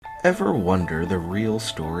Ever wonder the real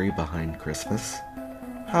story behind Christmas?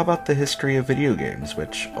 How about the history of video games,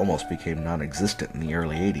 which almost became non-existent in the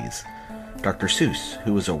early 80s? Dr. Seuss,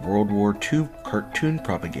 who was a World War II cartoon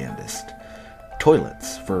propagandist.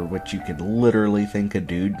 Toilets, for which you can literally think a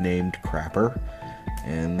dude named Crapper.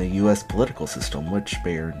 And the US political system, which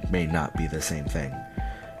may or may not be the same thing.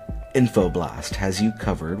 Infoblast has you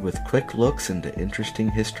covered with quick looks into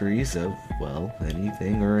interesting histories of, well,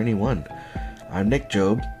 anything or anyone. I'm Nick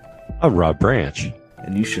Job. I'm Rob Branch.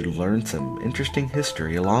 And you should learn some interesting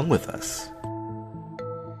history along with us.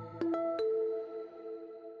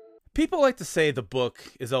 People like to say the book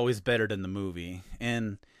is always better than the movie,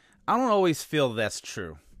 and I don't always feel that's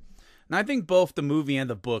true. And I think both the movie and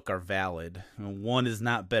the book are valid. One is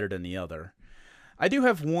not better than the other. I do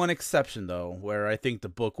have one exception, though, where I think the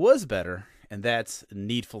book was better, and that's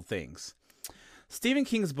Needful Things. Stephen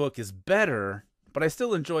King's book is better, but I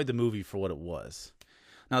still enjoyed the movie for what it was.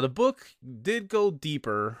 Now, the book did go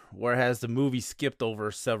deeper, whereas the movie skipped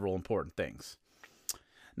over several important things.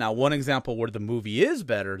 Now, one example where the movie is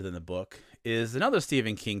better than the book is another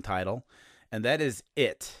Stephen King title, and that is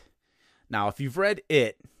It. Now, if you've read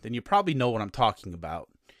It, then you probably know what I'm talking about.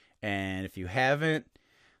 And if you haven't,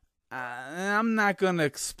 I'm not going to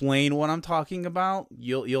explain what I'm talking about.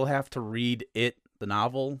 You'll have to read It, the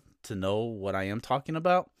novel, to know what I am talking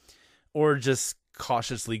about, or just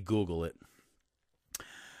cautiously Google it.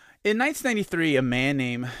 In 1993, a man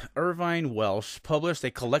named Irvine Welsh published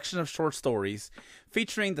a collection of short stories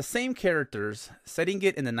featuring the same characters, setting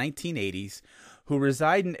it in the 1980s, who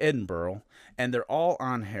reside in Edinburgh, and they're all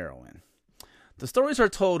on heroin. The stories are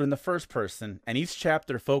told in the first person, and each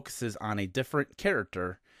chapter focuses on a different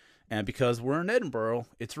character, and because we're in Edinburgh,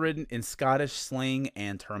 it's written in Scottish slang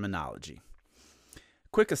and terminology.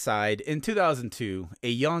 Quick aside, in 2002, a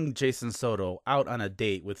young Jason Soto, out on a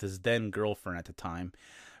date with his then girlfriend at the time,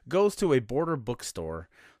 goes to a border bookstore,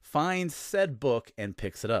 finds said book, and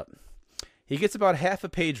picks it up. He gets about half a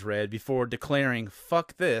page read before declaring,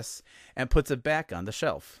 "Fuck this," and puts it back on the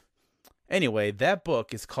shelf. Anyway, that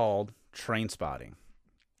book is called Trainspotting.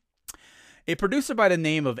 A producer by the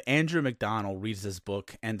name of Andrew McDonald reads this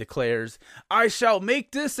book and declares, "I shall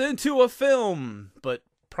make this into a film," but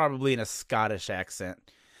probably in a Scottish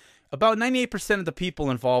accent. About 98% of the people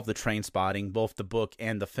involved in Trainspotting, both the book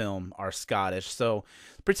and the film, are Scottish, so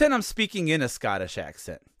pretend I'm speaking in a Scottish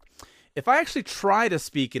accent. If I actually try to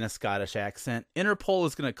speak in a Scottish accent, Interpol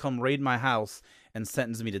is going to come raid my house and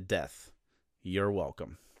sentence me to death. You're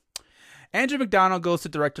welcome. Andrew McDonald goes to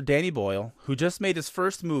director Danny Boyle, who just made his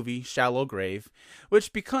first movie, Shallow Grave,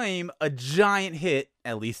 which became a giant hit,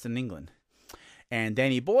 at least in England. And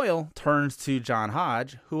Danny Boyle turns to John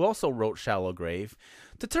Hodge, who also wrote Shallow Grave,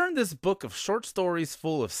 to turn this book of short stories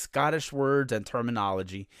full of Scottish words and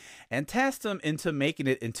terminology, and tasked him into making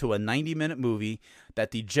it into a 90-minute movie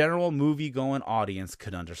that the general movie-going audience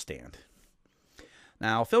could understand.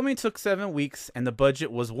 Now, filming took 7 weeks, and the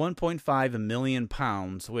budget was £1.5 million,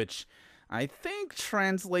 which I think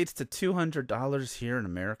translates to $200 here in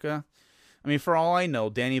America. I mean, for all I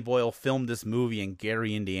know, Danny Boyle filmed this movie in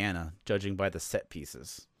Gary, Indiana, judging by the set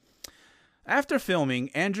pieces. After filming,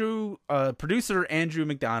 producer Andrew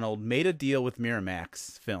McDonald made a deal with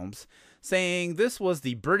Miramax Films, saying this was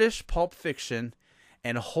the British Pulp Fiction,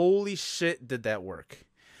 and holy shit did that work.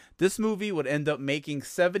 This movie would end up making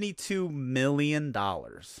 $72 million.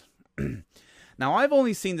 Now, I've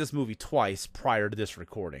only seen this movie twice prior to this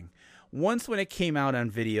recording. Once when it came out on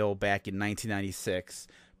video back in 1996,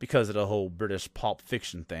 because of the whole British Pulp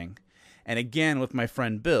Fiction thing, and again with my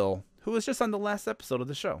friend Bill, who was just on the last episode of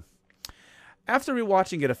the show. After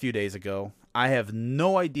rewatching it a few days ago, I have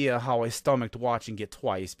no idea how I stomached watching it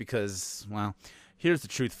twice because, well, here's the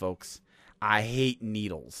truth, folks. I hate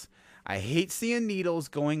needles. I hate seeing needles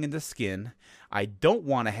going into skin. I don't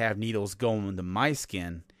want to have needles going into my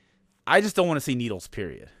skin. I just don't want to see needles,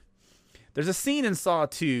 period. There's a scene in Saw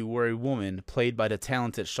 2 where a woman, played by the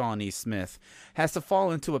talented Shawnee Smith, has to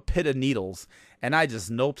fall into a pit of needles, and I just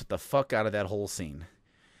noped the fuck out of that whole scene.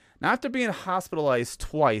 Now, after being hospitalized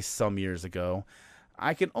twice some years ago,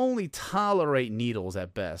 I can only tolerate needles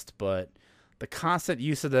at best, but the constant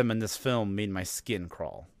use of them in this film made my skin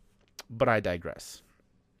crawl. But I digress.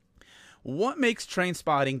 What makes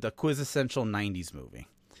Trainspotting the quintessential 90s movie?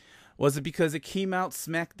 Was it because it came out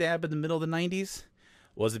smack dab in the middle of the 90s?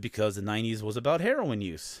 Was it because the 90s was about heroin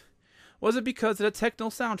use? Was it because of the techno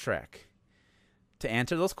soundtrack? To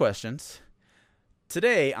answer those questions,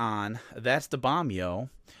 today on That's the Bomb Yo,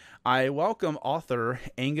 I welcome author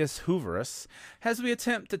Anghus Houvouras as we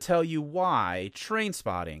attempt to tell you why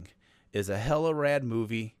Trainspotting is a hella rad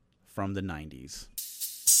movie from the 90s.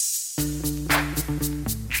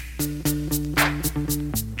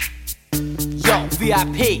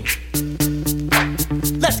 VIP.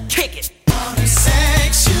 Let's kick it.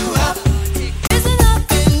 Sex you up. Isn't up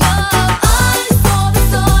enough? Eyes for the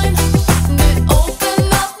sign. Open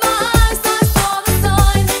up my eyes, eyes for the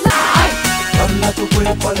sign. Bala tu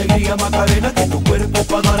cuerpo, alegría, Macarena, que tu cuerpo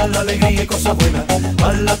para dar la alegría y cosas buenas.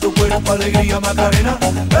 Bala tu cuerpo, alegría, Macarena,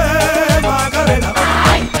 Macarena.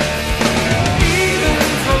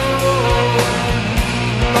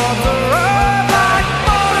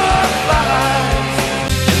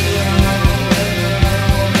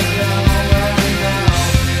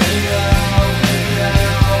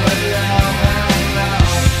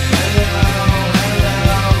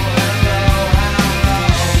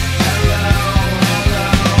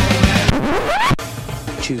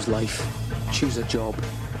 Choose life, choose a job,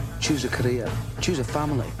 choose a career, choose a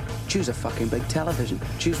family, choose a fucking big television,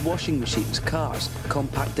 choose washing machines, cars,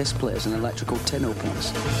 compact displays and electrical tin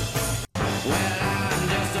openers.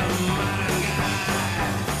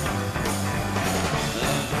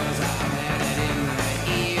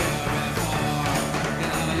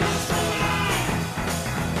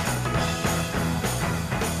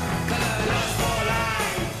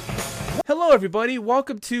 Hello, everybody.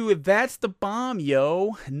 Welcome to That's the Bomb,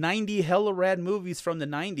 yo. 90 hella rad movies from the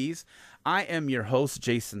 90s. I am your host,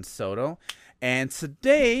 Jason Soto. And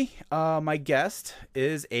today, my guest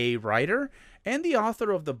is a writer and the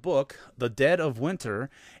author of the book, The Dead of Winter,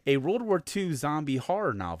 a World War II zombie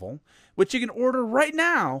horror novel, which you can order right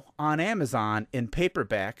now on Amazon in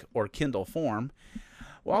paperback or Kindle form.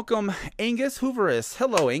 Welcome, Anghus Houvouras.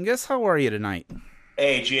 Hello, Anghus. How are you tonight?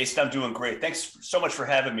 Hey, Jason, I'm doing great. Thanks so much for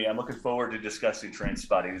having me. I'm looking forward to discussing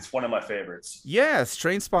Trainspotting. It's one of my favorites. Yes,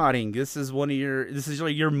 Trainspotting. This is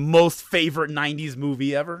like your most favorite 90s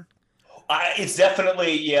movie ever? It's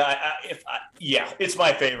definitely, it's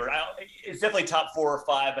my favorite. It's definitely top 4 or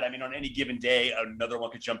 5, but I mean, on any given day, another one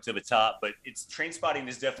could jump to the top. But Trainspotting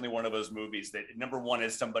is definitely one of those movies that, number one,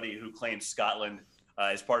 is somebody who claims Scotland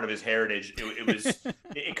as part of his heritage. It was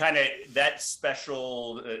it kind of that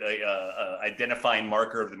special identifying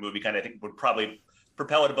marker of the movie kind of, I think, would probably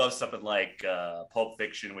propel it above something like Pulp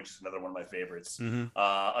Fiction, which is another one of my favorites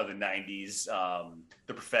of the 90s.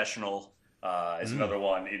 The Professional is another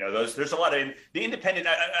one. You know, there's a lot of the independent.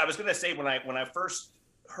 I was going to say when I first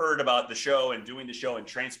heard about the show and doing the show and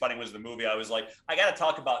Trainspotting was the movie, I was like, I got to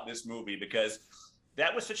talk about this movie because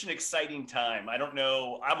that was such an exciting time. I don't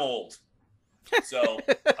know. I'm old. So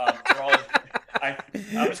I'm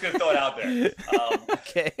just going to throw it out there.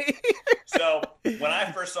 Okay. So when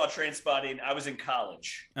I first saw Trainspotting, I was in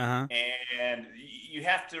college. And you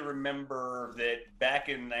have to remember that back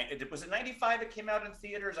in, was it 95 it came out in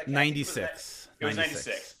theaters? I can't 96. It was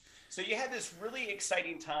 96. So you had this really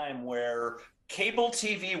exciting time where cable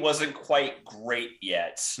TV wasn't quite great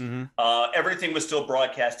yet. Everything was still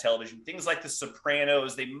broadcast television. Things like The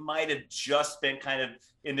Sopranos, they might have just been kind of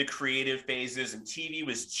in the creative phases, and TV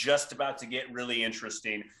was just about to get really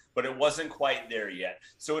interesting, but it wasn't quite there yet.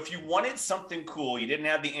 So if you wanted something cool, you didn't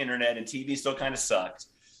have the internet, and TV still kind of sucked.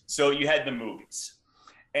 So you had the movies.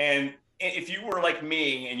 And if you were like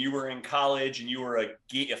me and you were in college and you were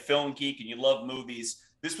a film geek and you loved movies,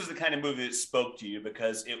 this was the kind of movie that spoke to you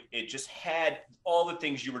because it just had all the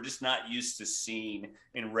things you were just not used to seeing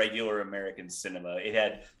in regular American cinema. It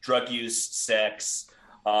had drug use, sex,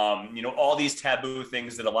 all these taboo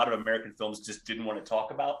things that a lot of American films just didn't want to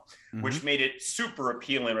talk about, which made it super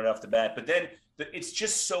appealing right off the bat. But then it's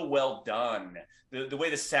just so well done. The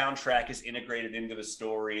way the soundtrack is integrated into the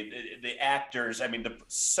story, the actors, I mean,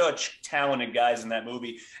 such talented guys in that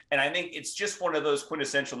movie. And I think it's just one of those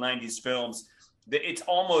quintessential 90s films that it's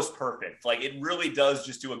almost perfect. Like, it really does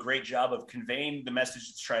just do a great job of conveying the message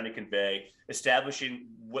it's trying to convey, establishing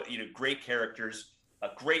great characters,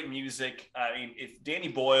 great music. I mean, if Danny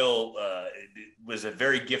Boyle was a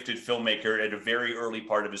very gifted filmmaker at a very early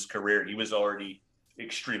part of his career, he was already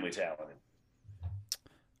extremely talented.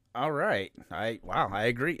 All right. I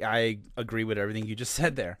agree. I agree with everything you just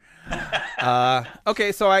said there.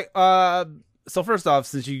 Okay, so first off,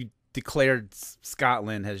 since you declared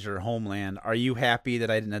Scotland as your homeland, are you happy that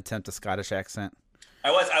I didn't attempt a Scottish accent?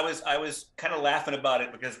 I was kind of laughing about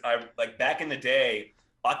it because I back in the day,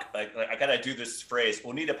 I gotta do this phrase,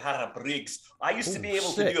 "Onida para Briggs." I used to be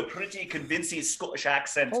able to do a pretty convincing Scottish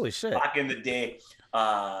accent. Holy shit. Back in the day.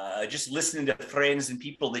 Just listening to friends and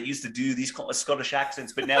people that used to do these Scottish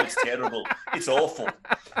accents, but now it's terrible. It's awful.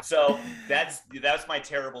 So that's my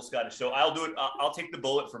terrible Scottish. So I'll do it. I'll take the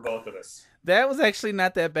bullet for both of us. That was actually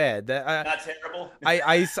not that bad. Not terrible.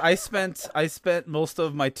 I spent most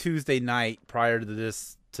of my Tuesday night prior to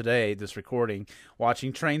this today, this recording,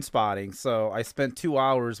 watching Trainspotting. So I spent 2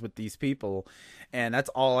 hours with these people, and that's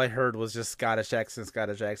all I heard was just Scottish accent,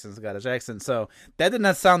 Scottish accent, Scottish accent. So that did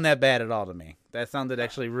not sound that bad at all to me. That sounded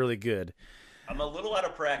actually really good. I'm a little out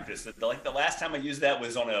of practice. Like the last time I used that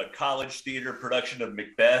was on a college theater production of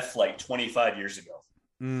Macbeth, like 25 years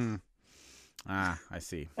ago. I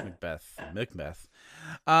see. Macbeth.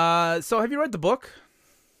 So have you read the book?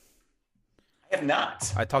 I have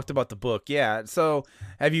not. I talked about the book. Yeah. So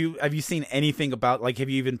have you seen anything about, like, have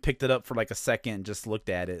you even picked it up for like a second, just looked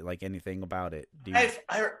at it, like anything about it?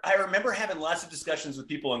 I remember having lots of discussions with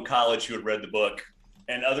people in college who had read the book,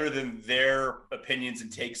 and other than their opinions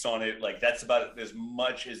and takes on it, like that's about as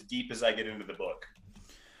much as deep as I get into the book.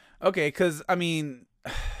 Okay, because I mean,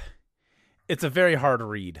 it's a very hard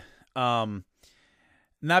read.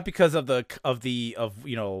 Not because of the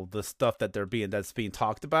stuff that that's being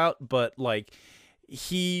talked about, but like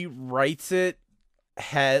he writes it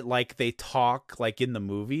like they talk like in the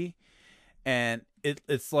movie, and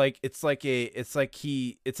it's like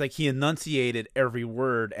he enunciated every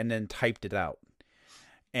word and then typed it out.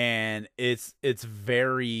 And it's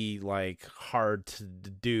very like hard to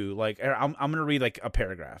do. Like I'm gonna read like a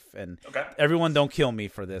paragraph, and okay. Everyone don't kill me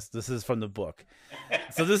for this. This is from the book.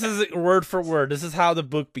 So this is word for word. This is how the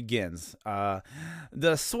book begins.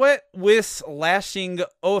 The sweat was lashing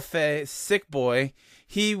off a sick boy.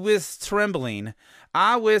 He was trembling.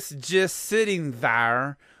 I was just sitting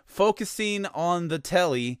there, focusing on the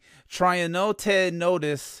telly, trying not to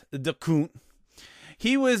notice the coont.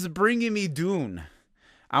 He was bringing me doom.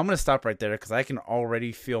 I'm going to stop right there because I can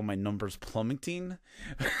already feel my numbers plummeting.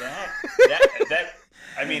 That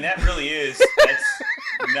really is. That's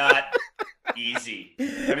not easy.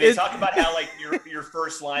 I mean, talk about how like your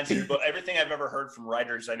first lines in your book, everything I've ever heard from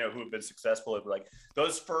writers I know who have been successful, like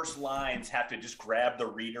those first lines have to just grab the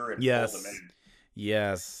reader and pull them in.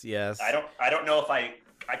 Yes. I don't know if I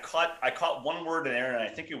caught one word in there, and I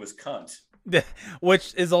think it was cunt.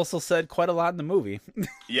 Which is also said quite a lot in the movie.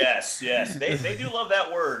 Yes. They do love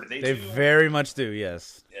that word. They very much do,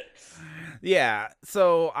 yes. Yeah.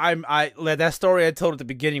 So that story I told at the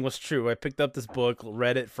beginning was true. I picked up this book,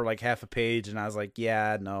 read it for like half a page, and I was like,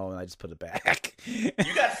 yeah, no, and I just put it back. You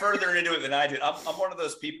got further into it than I did. I'm one of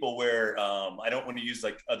those people where I don't want to use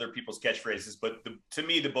like other people's catchphrases, but to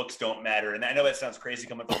me the books don't matter. And I know that sounds crazy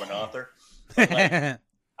coming from an author, but like,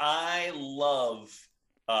 I love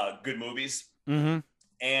good movies. Mm-hmm.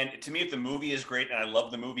 And to me, if the movie is great and I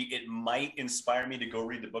love the movie, it might inspire me to go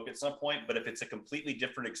read the book at some point. But if it's a completely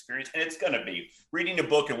different experience, and it's going to be, reading a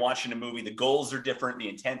book and watching a movie, the goals are different, the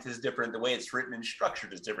intent is different, the way it's written and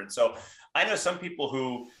structured is different. So I know some people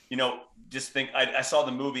who, just think I saw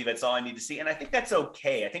the movie, that's all I need to see. And I think that's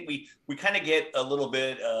okay. I think we kind of get a little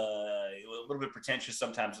bit pretentious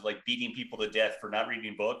sometimes of like beating people to death for not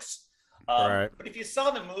reading books. Right. But if you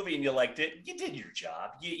saw the movie and you liked it, you did your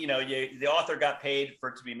job. The author got paid for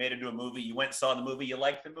it to be made into a movie. You went and saw the movie. You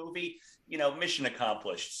liked the movie. Mission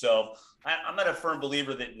accomplished. So I'm not a firm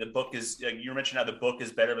believer that the book is. You mentioned how the book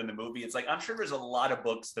is better than the movie. It's like I'm sure there's a lot of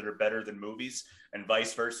books that are better than movies, and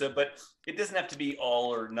vice versa. But it doesn't have to be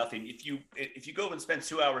all or nothing. If you go and spend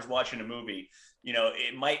 2 hours watching a movie,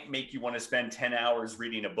 it might make you want to spend 10 hours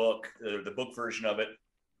reading a book, the book version of it.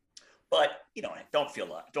 But don't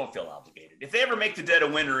feel obligated. If they ever make The Dead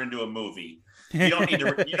of Winter into a movie, you don't need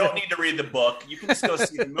to read the book. You can just go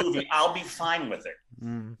see the movie. I'll be fine with it.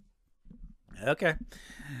 Mm. Okay.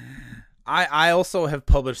 I also have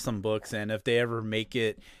published some books, and if they ever make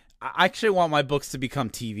it, I actually want my books to become a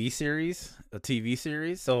TV series.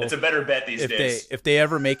 So it's a better bet these days. If they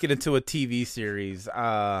ever make it into a TV series,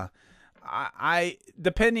 I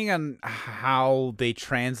depending on how they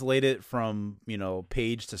translate it from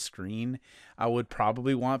page to screen, I would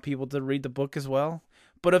probably want people to read the book as well.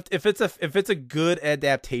 But if it's a good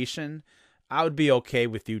adaptation, I would be okay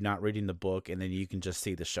with you not reading the book, and then you can just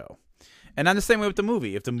see the show. And I'm the same way with the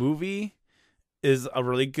movie. If the movie is a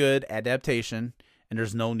really good adaptation and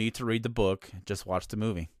there's no need to read the book, just watch the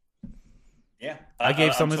movie. Yeah, I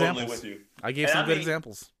gave some examples. With you. I gave some good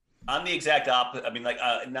examples. I'm the exact opposite. I mean,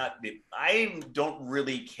 I don't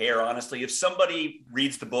really care, honestly. If somebody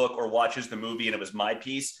reads the book or watches the movie and it was my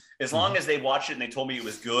piece, as long as they watched it and they told me it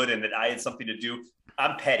was good and that I had something to do,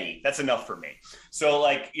 I'm petty. That's enough for me. So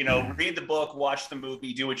read the book, watch the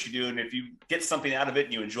movie, do what you do. And if you get something out of it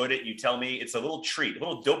and you enjoyed it, and you tell me, it's a little treat, a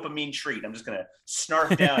little dopamine treat. I'm just going to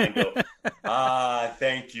snarf down and go,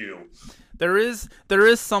 thank you. There is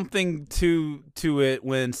something to it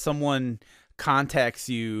when someone contacts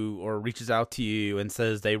you or reaches out to you and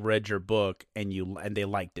says they read your book and they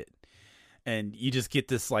liked it, and you just get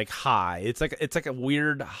this like high. It's like a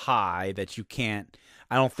weird high that you can't.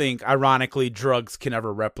 I don't think, ironically, drugs can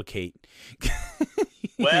ever replicate.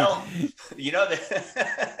 Well,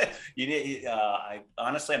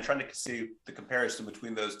 honestly, I'm trying to see the comparison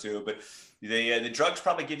between those two, but the drugs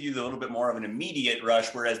probably give you a little bit more of an immediate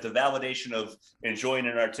rush, whereas the validation of enjoying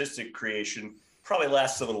an artistic creation probably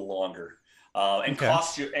lasts a little longer, and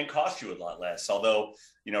costs you a lot less. Although,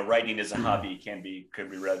 writing as a hobby can be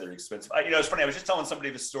rather expensive. It's funny. I was just telling somebody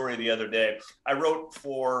this story the other day. I wrote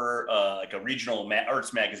for like a regional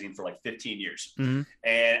arts magazine for like 15 years. Mm-hmm.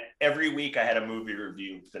 And every week I had a movie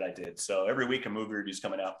review that I did. So every week a movie review is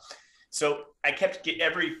coming out. So I kept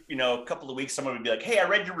every, couple of weeks, someone would be like, "Hey, I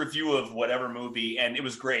read your review of whatever movie and it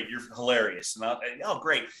was great. You're hilarious." And oh,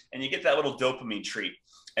 great. And you get that little dopamine treat.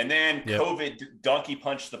 And then COVID donkey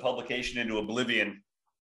punched the publication into oblivion.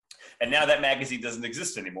 And now that magazine doesn't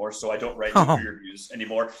exist anymore, so I don't write movie reviews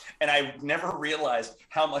anymore. And I never realized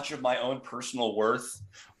how much of my own personal worth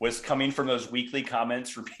was coming from those weekly comments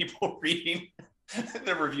from people reading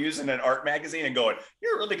the reviews in an art magazine and going,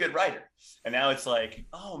 "You're a really good writer." And now it's like,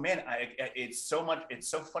 oh man, it's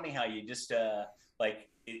so funny how you just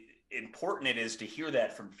important it is to hear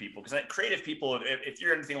that from people, because creative people, if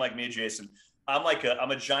you're anything like me, Jason, I'm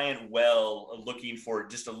a giant well looking for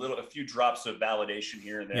just a few drops of validation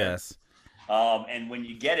here and there. Yes. And when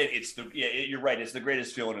you get it, you're right. It's the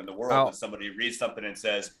greatest feeling in the world when somebody reads something and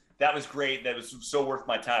says, "That was great. That was so worth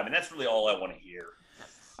my time." And that's really all I want to hear.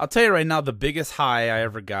 I'll tell you right now, the biggest high I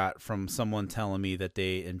ever got from someone telling me that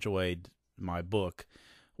they enjoyed my book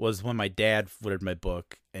was when my dad read my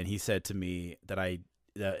book, and he said to me that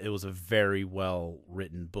it was a very well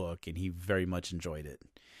written book, and he very much enjoyed it.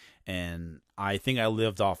 And I think I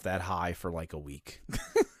lived off that high for like a week.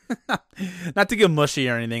 Not to get mushy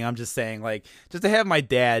or anything. I'm just saying, like, just to have my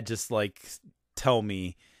dad just like tell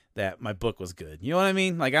me that my book was good. You know what I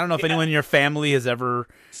mean? Like, I don't know if anyone in your family has ever,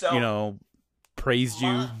 praised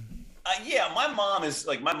you. My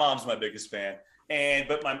mom's my biggest fan.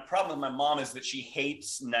 But my problem with my mom is that she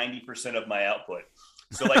hates 90% of my output.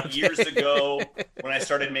 So like years ago, when I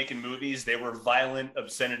started making movies, they were violent,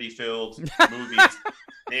 obscenity-filled movies.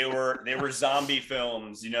 They were zombie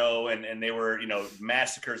films, and they were,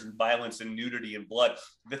 massacres and violence and nudity and blood.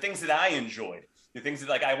 The things that I enjoyed, the things that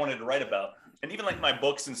like I wanted to write about, and even like my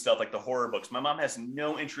books and stuff, like the horror books. My mom has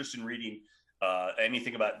no interest in reading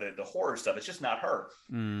anything about the horror stuff. It's just not her.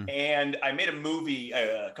 And I made a movie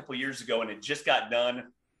a couple of years ago, and it just got done.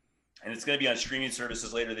 And it's going to be on streaming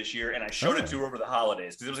services later this year. And I showed it to her over the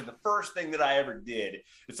holidays because it was like the first thing that I ever did.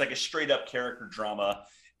 It's like a straight up character drama.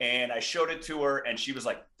 And I showed it to her and she was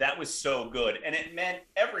like, "That was so good." And it meant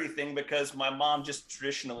everything, because my mom just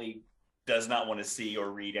traditionally does not want to see or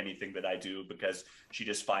read anything that I do, because she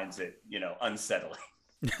just finds it, unsettling.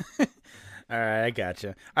 All right, I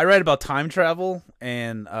gotcha. I read about time travel,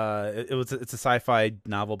 and it's a sci-fi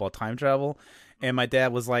novel about time travel. And my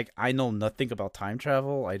dad was like, "I know nothing about time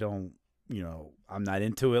travel. I don't, I'm not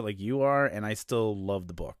into it like you are," and I still love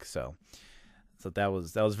the book. So that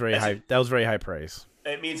was very high. That was very high praise.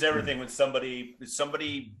 It means everything when somebody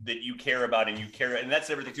that you care about and that's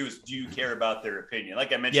everything too, is do you care about their opinion?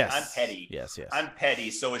 Like I mentioned, yes. I'm petty. Yes. I'm petty.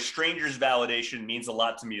 So a stranger's validation means a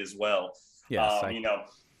lot to me as well. Yes.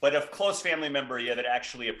 But a close family member, that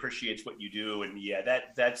actually appreciates what you do, and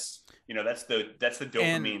that's the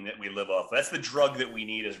dopamine that we live off. That's the drug that we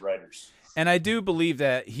need as writers. And I do believe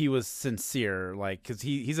that he was sincere, like, because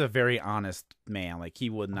he's a very honest man. Like, he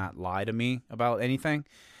would not lie to me about anything.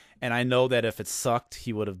 And I know that if it sucked,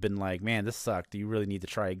 he would have been like, "Man, this sucked. You really need to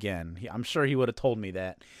try again." I'm sure he would have told me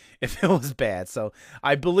that if it was bad. So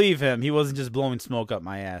I believe him. He wasn't just blowing smoke up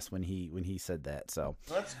my ass when he said that. So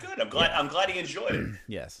well, that's good. I'm glad he enjoyed it.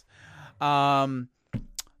 Yes.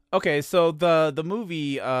 Okay, so the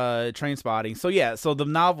movie Trainspotting. So the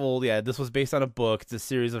novel, this was based on a book. It's a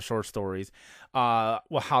series of short stories.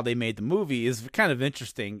 How they made the movie is kind of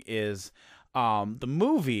interesting. Is the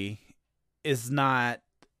movie is not.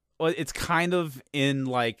 Well, it's kind of in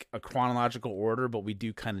like a chronological order, but we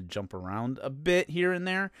do kind of jump around a bit here and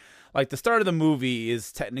there. Like the start of the movie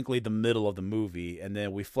is technically the middle of the movie, and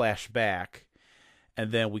then we flash back,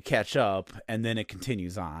 and then we catch up, and then it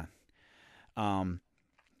continues on.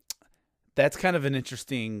 That's kind of an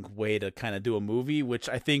interesting way to kind of do a movie, which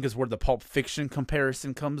I think is where the Pulp Fiction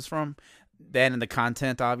comparison comes from. That and the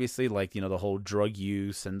content, obviously, like, the whole drug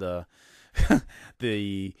use and the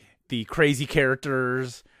the crazy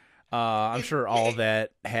characters. I'm sure all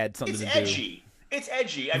that had something to do. It's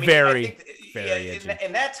edgy. I mean, very edgy.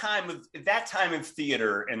 In that time of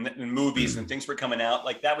theater and movies and things were coming out,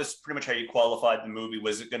 like that was pretty much how you qualified the movie.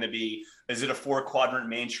 Was it going to be? Is it a 4-quadrant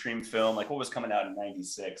mainstream film? Like what was coming out in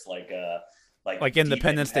 '96? Like Like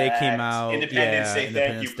Independence Day came out. Independence Day,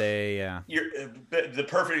 Independence thank you. Day, yeah. You're the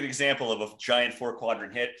perfect example of a giant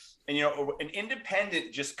 4-quadrant hit. And an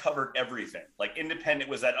Independent just covered everything. Like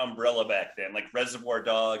Independent was that umbrella back then, like Reservoir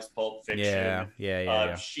Dogs, Pulp Fiction.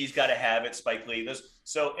 Yeah. She's Gotta Have It, Spike Lee.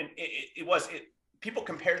 People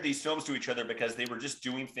compared these films to each other because they were just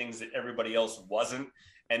doing things that everybody else wasn't.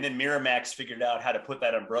 And then Miramax figured out how to put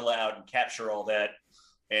that umbrella out and capture all that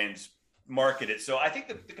and market it. So I think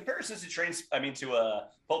the comparisons to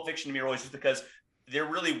Pulp Fiction to me are always just because there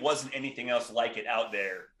really wasn't anything else like it out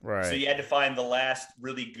there. Right. So you had to find the last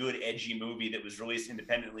really good edgy movie that was released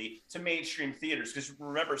independently to mainstream theaters. Because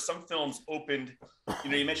remember, some films opened,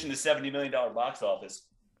 you mentioned the $70 million box office.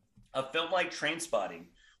 A film like Trainspotting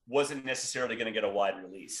wasn't necessarily going to get a wide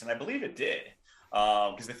release. And I believe it did.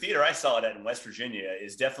 Because the theater I saw it at in West Virginia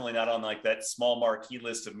is definitely not on like that small marquee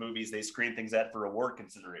list of movies they screen things at for award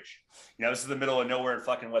consideration. This is the middle of nowhere in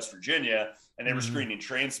fucking West Virginia, and they were screening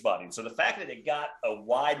Trainspotting. So the fact that it got a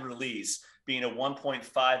wide release, being a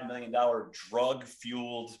 $1.5 million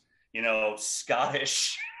drug-fueled,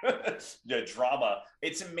 Scottish drama,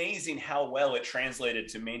 it's amazing how well it translated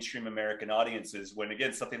to mainstream American audiences when,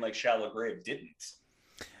 again, something like Shallow Grave didn't.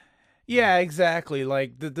 Yeah, exactly.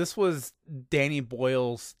 Like this was Danny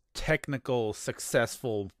Boyle's technical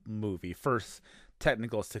successful movie, first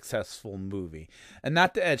technical successful movie. And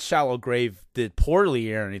not that Shallow Grave did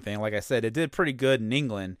poorly or anything. Like I said, it did pretty good in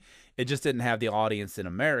England. It just didn't have the audience in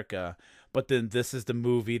America. But then this is the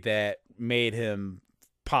movie that made him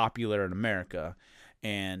popular in America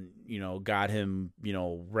and, got him,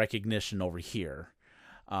 recognition over here.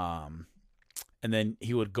 And then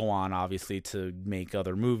he would go on, obviously, to make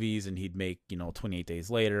other movies, and he'd make, 28 Days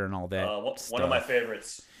Later and all that. One of my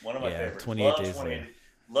favorites. 28 Days Later.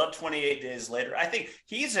 Love 28 Days Later. I think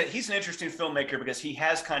he's an interesting filmmaker because he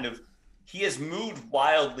has moved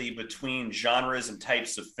wildly between genres and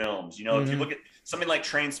types of films. If you look at something like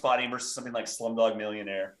Trainspotting versus something like Slumdog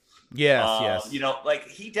Millionaire. Yes.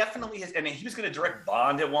 He definitely has, and he was going to direct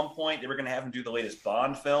Bond at one point. They were going to have him do the latest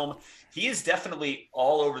Bond film. He is definitely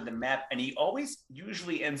all over the map, and he always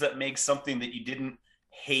usually ends up making something that you didn't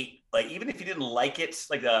hate. Like, even if you didn't like it,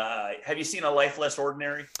 like, have you seen A Life Less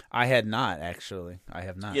Ordinary? I had not, actually. I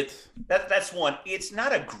have not. That's one. It's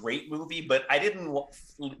not a great movie, but I didn't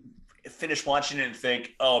finish watching it and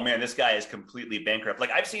think, oh man, this guy is completely bankrupt. Like,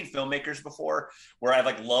 I've seen filmmakers before where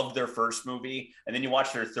I've loved their first movie, and then you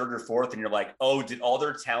watch their third or fourth and you're like, oh, did all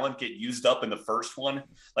their talent get used up in the first one?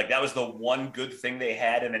 Like, that was the one good thing they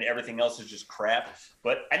had, and then everything else is just crap.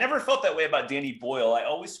 But I never felt that way about Danny Boyle. I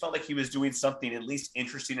always felt like he was doing something at least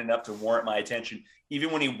interesting enough to warrant my attention, even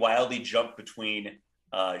when he wildly jumped between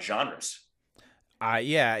genres.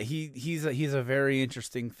 He's a very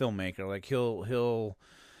interesting filmmaker. Like, he'll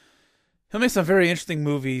make some very interesting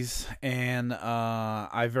movies, and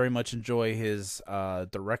I very much enjoy his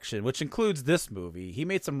direction, which includes this movie. He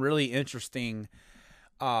made some really interesting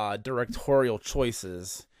directorial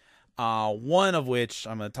choices, one of which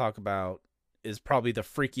I'm going to talk about is probably the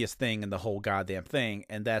freakiest thing in the whole goddamn thing,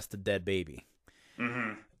 and that's the dead baby.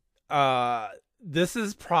 Mm-hmm. This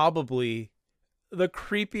is probably the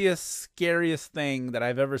creepiest, scariest thing that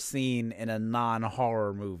I've ever seen in a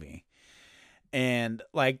non-horror movie. And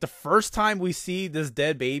like the first time we see this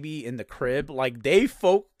dead baby in the crib, like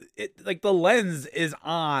like the lens is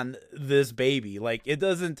on this baby. Like, it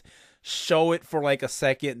doesn't show it for like a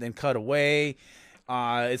second then cut away.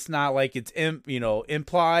 It's not like it's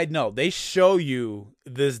implied. No, they show you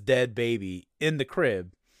this dead baby in the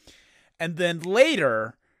crib. And then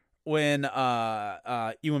later, when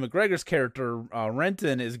Ewan McGregor's character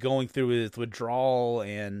Renton is going through his withdrawal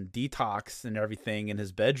and detox and everything in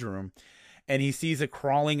his bedroom, and he sees it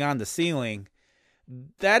crawling on the ceiling,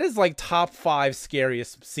 that is like top 5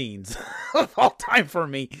 scariest scenes of all time for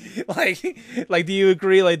me. Like, do you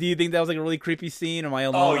agree? Like, do you think that was like a really creepy scene? Am I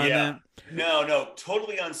alone on that? No,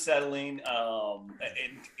 totally unsettling.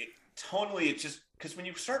 Totally, it's just because when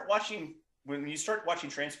you start watching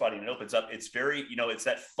Trainspotting, it opens up. It's very, it's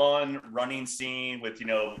that fun running scene with,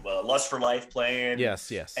 Lust for Life playing.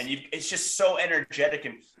 Yes. And it's just so energetic.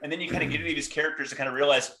 And then you kind of get into these characters to kind of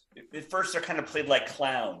realize at first they're kind of played like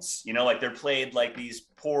clowns, like they're played like these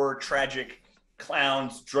poor, tragic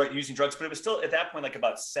clowns using drugs. But it was still at that point like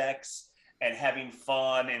about sex and having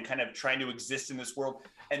fun and kind of trying to exist in this world.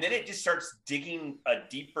 And then it just starts digging a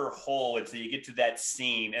deeper hole until you get to that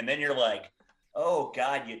scene. And then you're like, oh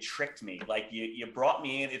God, you tricked me. Like you brought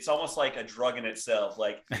me in. It's almost like a drug in itself.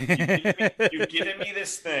 Like you've given me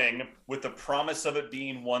this thing with the promise of it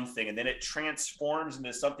being one thing, and then it transforms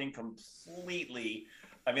into something completely.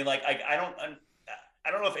 I mean, like I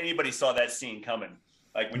don't know if anybody saw that scene coming.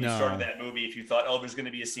 Like when you No. started that movie, if you thought, oh, there's going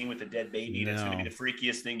to be a scene with a dead baby, and it's going to No. be the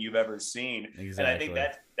freakiest thing you've ever seen. Exactly. And I think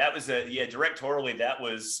that was directorially, that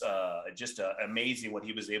was just amazing what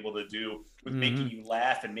he was able to do with making you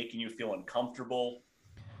laugh and making you feel uncomfortable.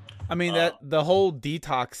 I mean, that the whole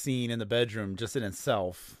detox scene in the bedroom just in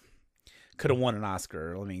itself could have won an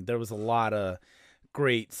Oscar. I mean, there was a lot of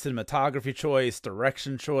great cinematography choice,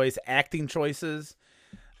 direction choice, acting choices.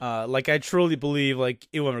 Like, I truly believe, like,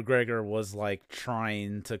 Ewan McGregor was, like,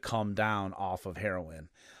 trying to come down off of heroin.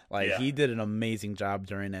 Like, he did an amazing job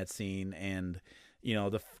during that scene. And, you know,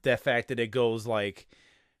 the fact that it goes, like,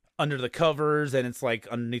 under the covers, and it's, like,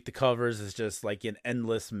 underneath the covers is just, like, an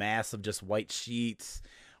endless mass of just white sheets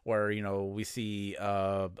where, you know, we see,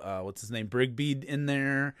 what's his name, Brigby in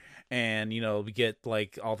there. And, you know, we get,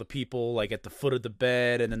 like, all the people, like, at the foot of the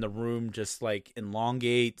bed, and then the room just, like,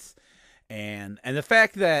 elongates. And the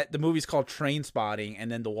fact that the movie's called Trainspotting, and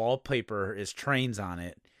then the wallpaper is trains on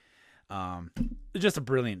it, it's just a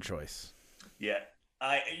brilliant choice. Yeah,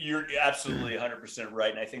 you're absolutely 100%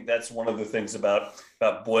 right. And I think that's one of the things about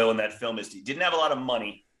Boyle in that film is he didn't have a lot of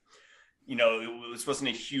money. You know, this wasn't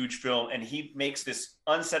a huge film, and he makes this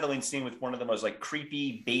unsettling scene with one of the most like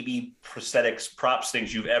creepy baby prosthetics props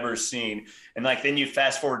things you've ever seen. And like, then you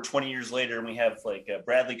fast forward 20 years later, and we have like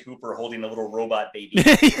Bradley Cooper holding a little robot baby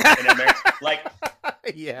in America. Like,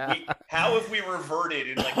 how have we reverted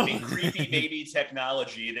in like big creepy baby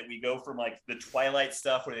technology that we go from like the Twilight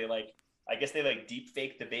stuff where they like, I guess they like deep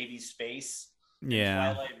fake the baby's face.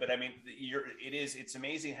 Yeah. Twilight. But I mean, it's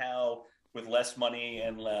amazing how, with less money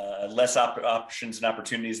and less options and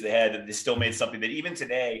opportunities they had, that they still made something that even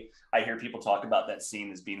today, I hear people talk about that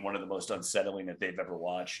scene as being one of the most unsettling that they've ever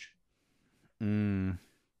watched.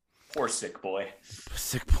 Poor sick boy.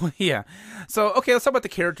 Sick boy, yeah. So, okay, let's talk about the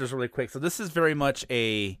characters really quick. So this is very much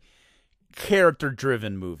a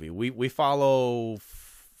character-driven movie. We follow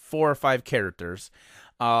 4 or 5 characters.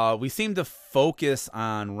 We seem to focus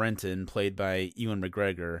on Renton, played by Ewan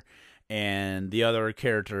McGregor, and the other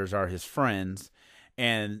characters are his friends,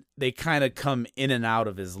 and they kind of come in and out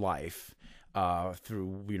of his life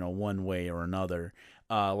through, you know, one way or another.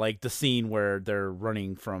 Like the scene where they're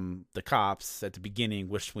running from the cops at the beginning,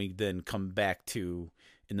 which we then come back to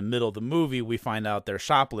in the middle of the movie. We find out they're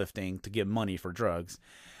shoplifting to get money for drugs.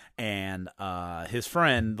 And his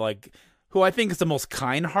friend, like, who I think is the most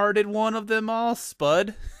kind-hearted one of them all,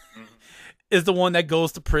 Spud, is the one that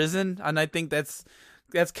goes to prison. And I think that's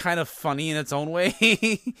kind of funny in its own way.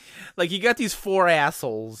 Like, you got these 4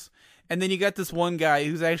 assholes, and then you got this one guy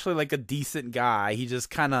who's actually like a decent guy. He just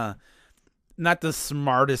kind of not the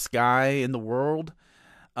smartest guy in the world,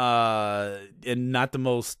 and not the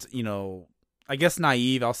most, you know, I guess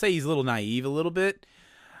naive. I'll say he's a little naive a little bit.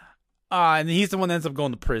 And he's the one that ends up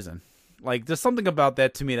going to prison. Like, there's something about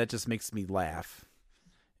that to me that just makes me laugh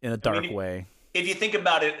in a dark way. If you think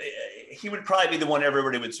about it, he would probably be the one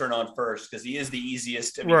everybody would turn on first because he is the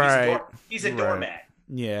easiest. I mean, right. He's a doormat.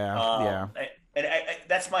 Yeah. And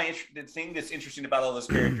that's the thing that's interesting about all those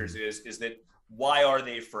characters is that why are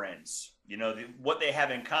they friends? You know, what they have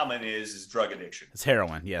in common is drug addiction. It's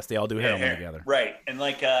heroin. Yes, they all do heroin together. Right. And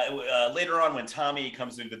like later on when Tommy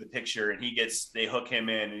comes into the picture and they hook him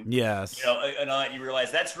in. And, yes. You know, and you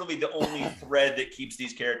realize that's really the only thread that keeps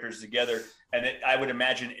these characters together. And I would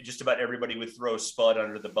imagine just about everybody would throw Spud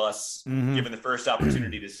under the bus given the first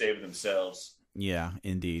opportunity to save themselves. Yeah,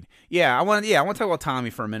 indeed. I want to talk about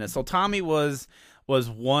Tommy for a minute. So Tommy was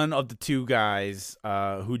one of the 2 guys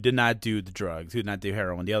who did not do the drugs, who did not do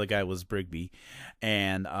heroin. The other guy was Brigby,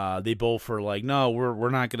 and they both were like, "No, we're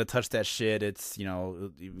not gonna touch that shit. It's you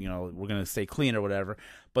know we're gonna stay clean or whatever."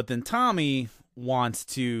 But then Tommy wants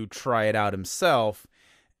to try it out himself,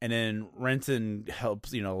 and then Renton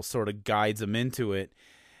helps, you know, sort of guides him into it,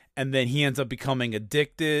 and then he ends up becoming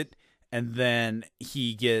addicted, and then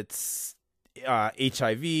he gets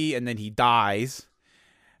HIV, and then he dies.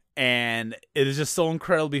 And it is just so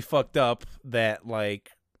incredibly fucked up that,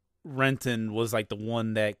 like, Renton was, like, the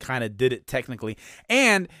one that kind of did it technically.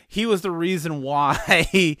 And he was the reason why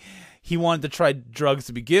he wanted to try drugs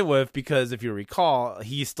to begin with, because if you recall,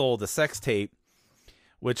 he stole the sex tape,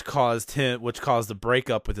 which caused the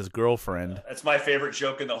breakup with his girlfriend. That's my favorite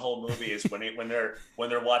joke in the whole movie is when they're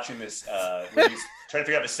watching this, when he's trying to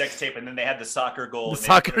figure out the sex tape, and then they had the soccer goal.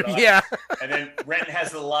 And then Renton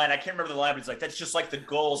has the line. I can't remember the line, but he's like, "That's just like the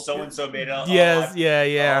goal so and so made it."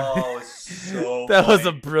 Yeah. Oh, it's so that funny. was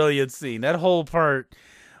a brilliant scene. That whole part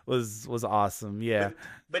was awesome. Yeah.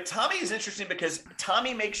 But Tommy is interesting because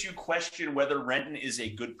Tommy makes you question whether Renton is a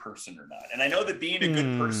good person or not. And I know that being a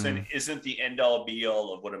good person isn't the end all be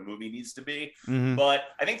all of what a movie needs to be. But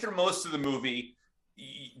I think through most of the movie,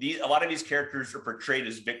 a lot of these characters are portrayed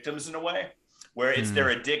as victims in a way, where it's their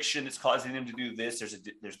addiction that's causing them to do this.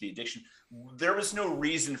 There's the addiction. There was no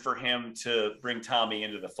reason for him to bring Tommy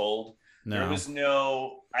into the fold. No. There was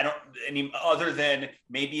no, other than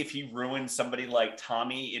maybe if he ruined somebody like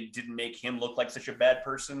Tommy, it didn't make him look like such a bad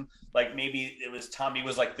person. Like maybe Tommy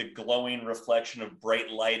was like the glowing reflection of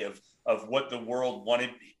bright light of what the world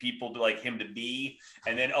wanted people to like him to be.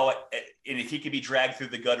 And then, and if he could be dragged through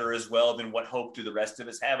the gutter as well, then what hope do the rest of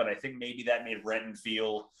us have? And I think maybe that made Renton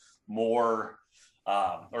feel more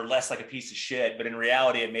or less like a piece of shit, but in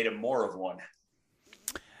reality, it made him more of one.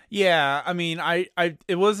 Yeah, I mean,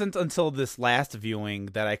 it wasn't until this last viewing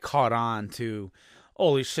that I caught on to,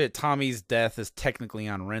 holy shit, Tommy's death is technically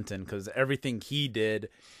on Renton, because everything he did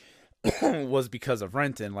was because of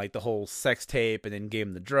Renton, like the whole sex tape, and then gave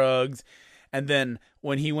him the drugs. And then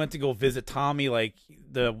when he went to go visit Tommy, like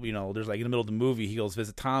there's like in the middle of the movie, he goes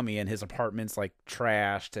visit Tommy, and his apartment's like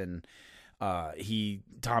trashed, and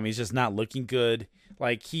Tommy's just not looking good.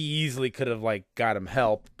 Like he easily could have like got him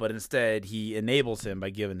help, but instead he enables him by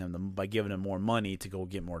giving him more money to go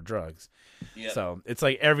get more drugs. Yep. So it's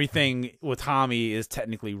like everything with Tommy is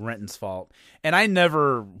technically Renton's fault. And I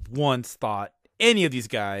never once thought any of these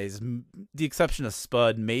guys, the exception of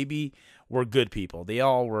Spud, maybe, were good people. They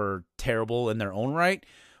all were terrible in their own right,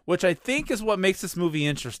 which I think is what makes this movie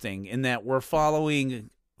interesting, in that we're following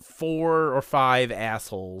 4 or 5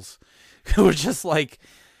 assholes who are just like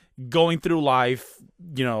going through life,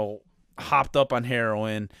 hopped up on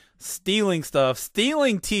heroin, stealing stuff,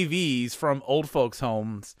 stealing TVs from old folks'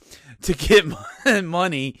 homes to get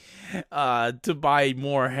money to buy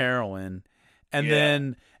more heroin. And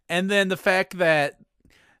then the fact that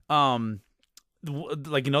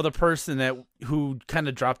like another person who kind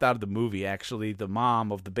of dropped out of the movie, actually, the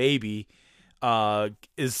mom of the baby,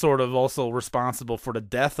 is sort of also responsible for the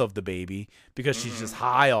death of the baby because she's just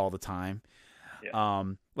high all the time. Yeah.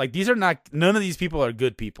 Like none of these people are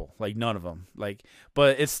good people, like none of them, like,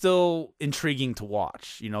 but it's still intriguing to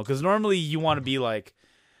watch, because normally you want to be like,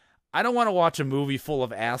 I don't want to watch a movie full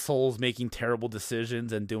of assholes making terrible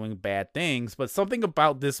decisions and doing bad things, but something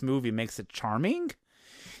about this movie makes it charming.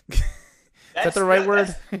 Is that the right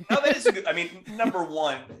word? No, that is a good, I mean, number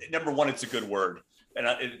one, it's a good word.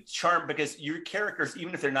 And charm, because your characters,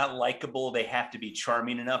 even if they're not likable, they have to be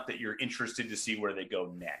charming enough that you're interested to see where they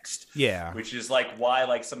go next. Yeah. Which is like why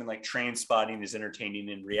like something like Trainspotting is entertaining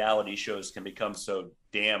and reality shows can become so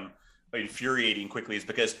damn infuriating quickly, is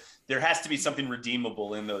because there has to be something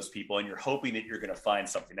redeemable in those people, and you're hoping that you're going to find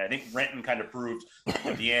something. I think Renton kind of proved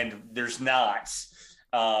at the end there's not.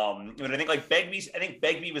 But I think like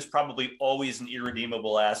Begbie was probably always an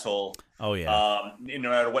irredeemable asshole. Oh yeah. No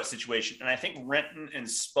matter what situation. And I think Renton and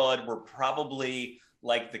Spud were probably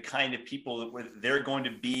like the kind of people that they're going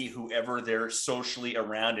to be whoever they're socially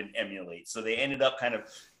around and emulate. So they ended up kind of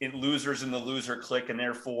losers in the loser clique, and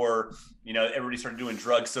therefore, everybody started doing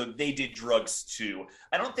drugs. So they did drugs too.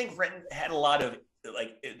 I don't think Renton had a lot of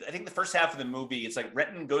I think the first half of the movie, it's like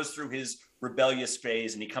Renton goes through his rebellious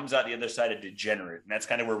phase and he comes out the other side a degenerate, and that's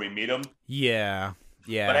kind of where we meet him. Yeah.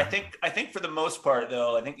 But I think for the most part,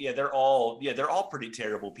 though, I think they're all pretty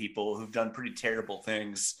terrible people who've done pretty terrible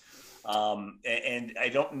things. And I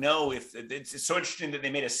don't know if it's so interesting that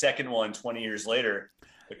they made a second one 20 years later.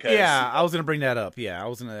 Because I was gonna bring that up. Yeah, I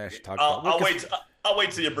was gonna actually talk about. I'll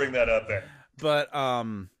wait till you bring that up then. But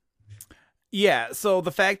yeah, so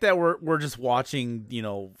the fact that we're just watching,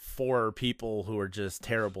 4 people who are just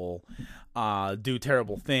terrible, do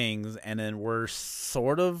terrible things, and then we're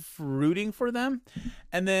sort of rooting for them,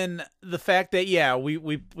 and then the fact that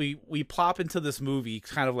we plop into this movie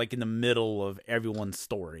kind of like in the middle of everyone's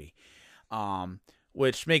story,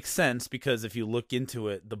 which makes sense because if you look into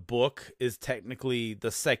it, the book is technically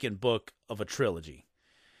the second book of a trilogy.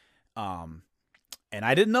 And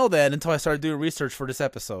I didn't know that until I started doing research for this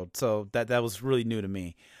episode. So that was really new to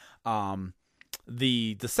me.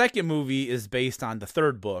 The second movie is based on the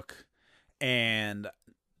third book, and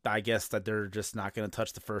I guess that they're just not going to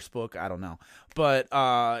touch the first book. I don't know, but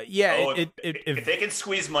if they can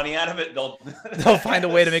squeeze money out of it, they'll find a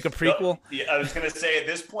way to make a prequel. I was going to say at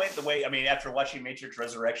this point, after watching Matrix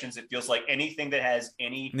Resurrections, it feels like anything that has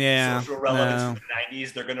any social relevance from the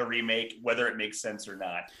 90s, they're going to remake, whether it makes sense or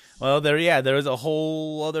not. Well, there is a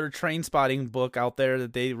whole other Trainspotting book out there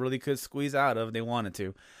that they really could squeeze out of if they wanted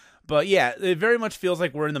to. But yeah, it very much feels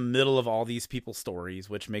like we're in the middle of all these people's stories,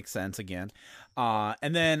 which makes sense again.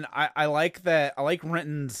 And then I like that. I like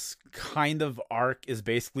Renton's kind of arc is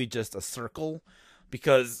basically just a circle,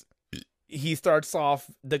 because he starts off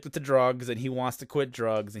addicted to drugs, and he wants to quit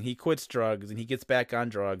drugs, and he quits drugs, and he gets back on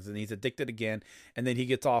drugs, and he's addicted again, and then he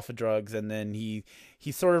gets off of drugs, and then he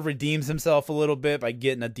sort of redeems himself a little bit by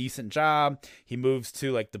getting a decent job. He moves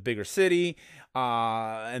to like the bigger city,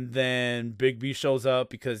 and then Big B shows up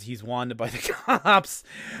because he's wanted by the cops,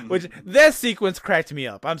 which that sequence cracked me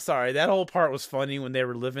up. I'm sorry, that whole part was funny when they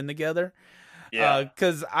were living together. Yeah,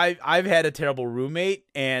 because I've had a terrible roommate,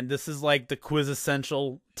 and this is like the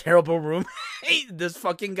quintessential terrible roommate. This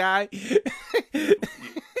fucking guy.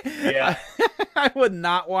 Yeah, I would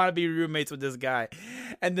not want to be roommates with this guy.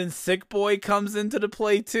 And then Sick Boy comes into the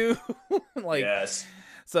play too. Like, yes.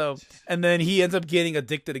 So, and then he ends up getting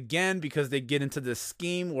addicted again because they get into this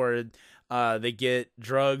scheme where they get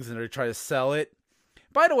drugs and they try to sell it.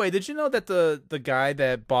 By the way, did you know that the guy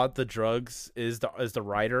that bought the drugs is the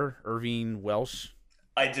writer, Irving Welsh?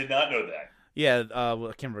 I did not know that. Yeah, I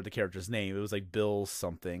can't remember the character's name. It was like Bill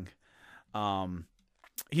something.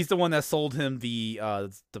 He's the one that sold him the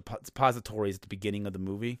depositories at the beginning of the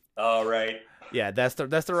movie. Oh, right. Yeah, that's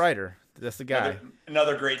the writer. That's the guy.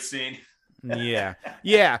 Another great scene. Yeah.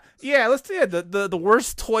 Let's do it. The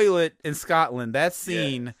worst toilet in Scotland. That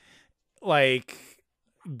scene, like,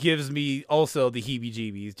 gives me also the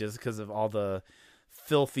heebie-jeebies just because of all the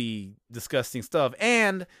filthy, disgusting stuff.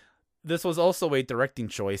 And this was also a directing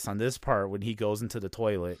choice on this part when he goes into the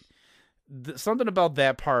toilet. Something about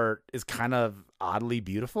that part is kind of oddly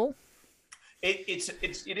beautiful. It is.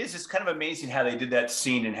 It's kind of amazing how they did that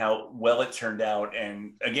scene and how well it turned out.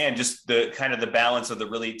 And again, just the kind of the balance of the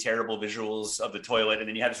really terrible visuals of the toilet, and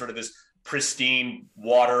then you have sort of this pristine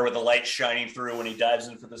water with the light shining through when he dives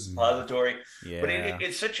in for the suppository. Yeah. But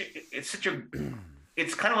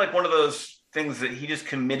it's kind of like one of those things that he just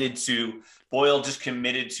committed to. Boyle just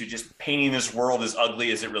committed to just painting this world as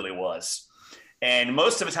ugly as it really was. And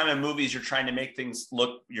most of the time in movies, you're trying to make things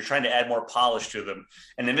look, you're trying to add more polish to them.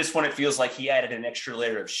 And in this one, it feels like he added an extra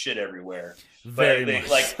layer of shit everywhere. Very much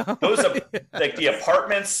like so. Those are like the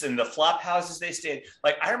apartments and the flop houses they stayed.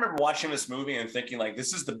 Like, I remember watching this movie and thinking, like,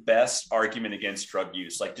 this is the best argument against drug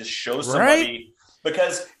use. Like, just show somebody,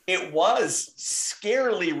 because it was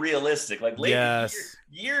scarily realistic. Like, later,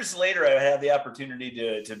 years later, I had the opportunity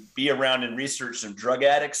to be around and research some drug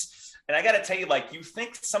addicts. And I got to tell you, like, you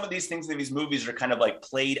think some of these things in these movies are kind of like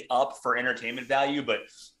played up for entertainment value, but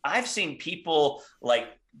I've seen people like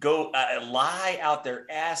go lie out their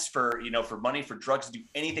ass for money, for drugs, do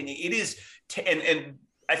anything. It is, and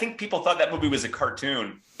I think people thought that movie was a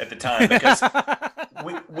cartoon at the time because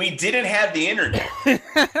we didn't have the internet,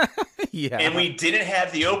 and we didn't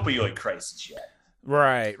have the opioid crisis yet.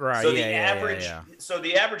 Right. So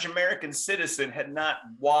the average American citizen had not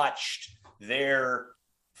watched their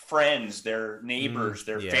friends, their neighbors,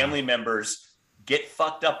 their family members get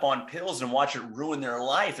fucked up on pills and watch it ruin their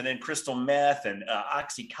life. And then crystal meth and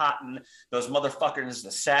Oxycontin, those motherfuckers, the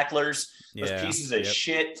Sacklers, those pieces of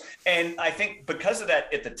shit. And I think because of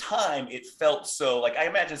that, at the time, it felt so like, I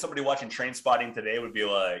imagine somebody watching Trainspotting today would be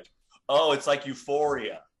like, oh, it's like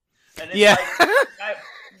Euphoria. And it's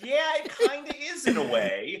it kind of is in a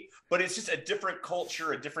way, but it's just a different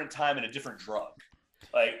culture, a different time, and a different drug.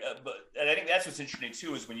 Like, and I think that's what's interesting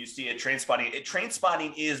too is when you see Trainspotting.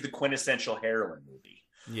 Trainspotting is the quintessential heroin movie.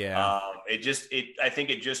 Yeah. I think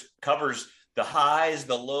it just covers the highs,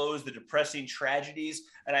 the lows, the depressing tragedies,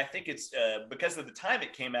 and I think it's because of the time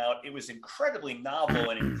it came out, it was incredibly novel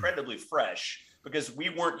and incredibly fresh because we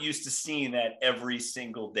weren't used to seeing that every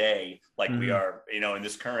single day like we are, in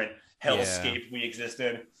this current hellscape we exist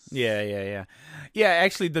in. Yeah,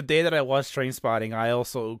 actually, the day that I watched Trainspotting, I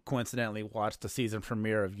also coincidentally watched the season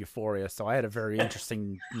premiere of Euphoria, so I had a very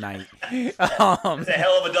interesting night. It's a hell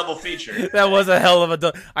of a double feature. That was a hell of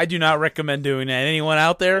a I do not recommend doing that. Anyone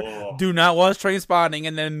out there, do not watch Trainspotting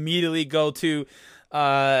and then immediately go to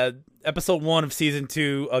episode 1 of season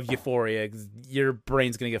 2 of Euphoria, because your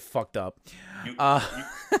brain's going to get fucked up.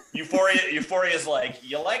 Euphoria is like,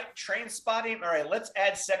 you like Trainspotting? All right, let's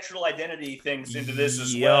add sexual identity things into this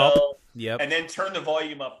as well. Yep. And then turn the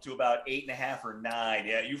volume up to about 8.5 or 9.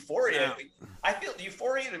 Yeah, Euphoria. I feel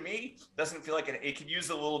Euphoria to me doesn't feel like it could use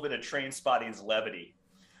a little bit of Trainspotting's levity.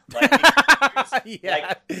 Like,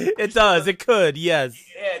 it does. It could. Yes.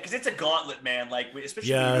 Yeah, because it's a gauntlet, man. Like,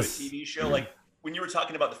 especially when you do a TV show. Like when you were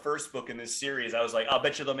talking about the first book in this series, I was like, I'll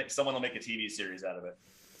bet you someone will make a TV series out of it.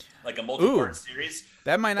 Like a multi-part series.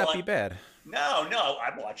 That might not be bad. No,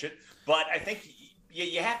 I'd watch it. But I think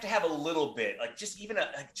you have to have a little bit, like just even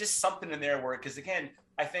just something in there where, because again,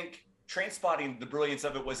 I think Trainspotting, the brilliance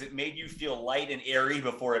of it was it made you feel light and airy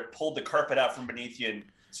before it pulled the carpet out from beneath you, and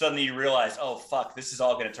suddenly you realize, oh fuck, this is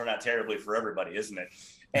all going to turn out terribly for everybody, isn't it?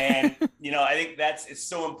 And, I think it's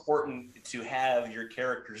so important to have your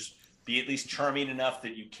characters be at least charming enough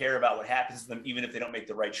that you care about what happens to them, even if they don't make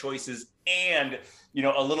the right choices. And,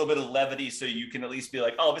 a little bit of levity so you can at least be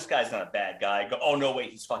like, oh, this guy's not a bad guy. Go, oh, no,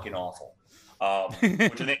 wait, he's fucking awful.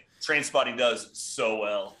 Which I think Trainspotting does so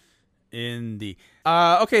well. Indeed.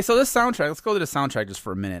 Okay, so this soundtrack, let's go to the soundtrack just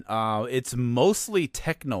for a minute. It's mostly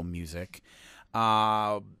techno music,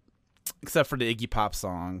 except for the Iggy Pop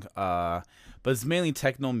song. But it's mainly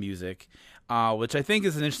techno music, which I think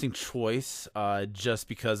is an interesting choice, just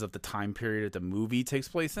because of the time period that the movie takes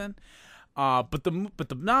place in. But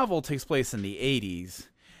the novel takes place in the 80s,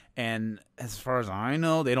 and as far as I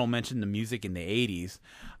know, they don't mention the music in the 80s.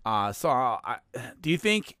 Do you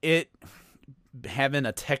think having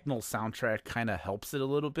a techno soundtrack kind of helps it a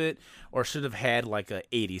little bit, or should have had like a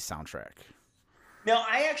 80s soundtrack? No,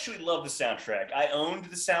 I actually love the soundtrack. I owned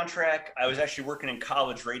the soundtrack. I was actually working in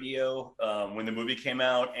college radio when the movie came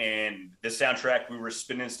out, and the soundtrack, we were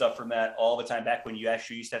spinning stuff from that all the time back when you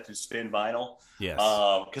actually used to have to spin vinyl. Yes.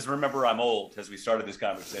 Because remember, I'm old as we started this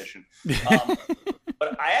conversation.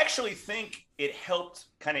 But I actually think it helped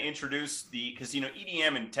kind of introduce because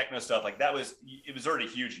EDM and techno stuff like that it was already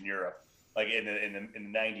huge in Europe. Like in the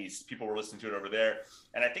 90s, people were listening to it over there,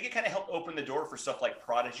 and I think it kind of helped open the door for stuff like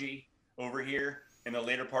Prodigy over here in the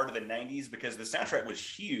later part of the 90s, because the soundtrack was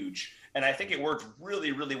huge, and I think it worked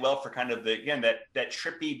really, really well for kind of that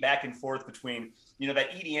trippy back and forth between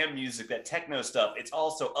that EDM music, that techno stuff. It's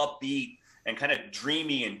also upbeat and kind of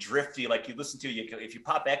dreamy and drifty, like you listen to if you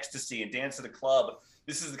pop ecstasy and dance to the club.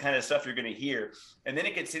 This is the kind of stuff you're going to hear, and then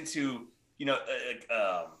it gets into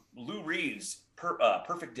Lou Reed's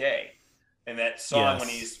 "Perfect Day." And that song,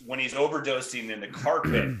 Yes. when he's overdosing in the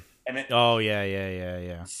carpet, and it,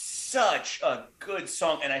 yeah. such a good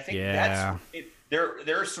song. And I think that's it.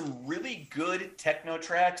 There are some really good techno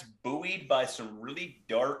tracks buoyed by some really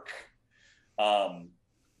dark.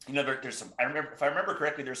 There's some. If I remember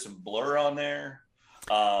correctly, there's some Blur on there.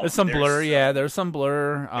 There's some Blur. There's some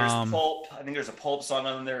Blur. There's Pulp. I think there's a Pulp song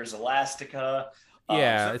on there. There's Elastica.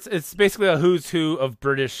 It's basically a who's who of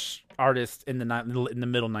British artists in the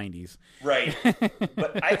middle 90s. Right.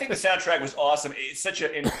 But I think the soundtrack was awesome. It's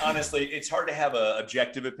and honestly, it's hard to have an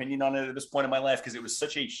objective opinion on it at this point in my life, because it was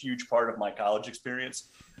such a huge part of my college experience.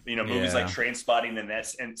 Movies like Trainspotting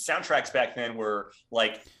and soundtracks back then were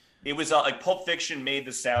like, it was like Pulp Fiction made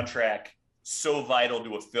the soundtrack so vital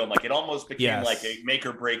to a film. Like it almost became like a make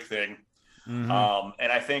or break thing. Mm-hmm.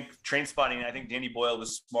 And I think Trainspotting, I think Danny Boyle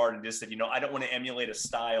was smart and just said, I don't want to emulate a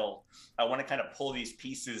style. I want to kind of pull these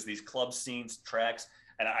pieces, these club scenes, tracks,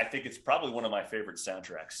 and I think it's probably one of my favorite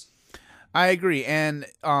soundtracks. I agree. And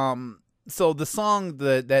so the song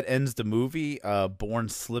that ends the movie, Born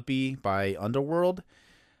Slippy by Underworld,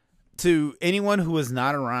 to anyone who was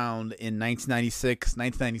not around in 1996,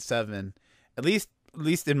 1997, at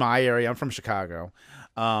least in my area, I'm from Chicago,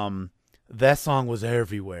 that song was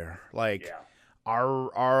everywhere.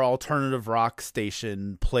 Our alternative rock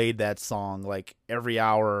station played that song like every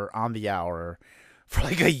hour on the hour for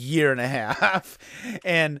like a year and a half.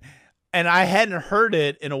 And I hadn't heard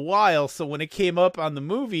it in a while, so when it came up on the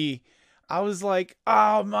movie, I was like,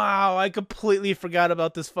 oh wow, I completely forgot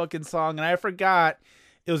about this fucking song. And I forgot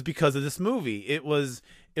it was because of this movie. It was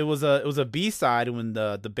a B-side when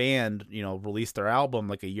the band, released their album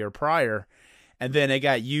like a year prior. And then it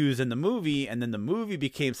got used in the movie, and then the movie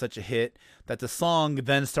became such a hit that the song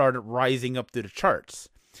then started rising up through the charts.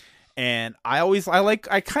 And I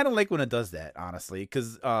kind of like when it does that, honestly,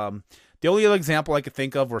 because the only other example I could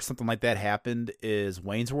think of where something like that happened is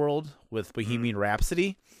Wayne's World with Bohemian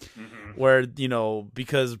Rhapsody, where,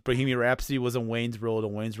 because Bohemian Rhapsody was in Wayne's World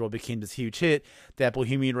and Wayne's World became this huge hit, that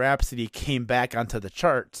Bohemian Rhapsody came back onto the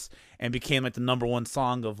charts and became like the number one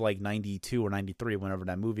song of like 92 or 93, whenever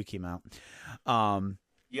that movie came out.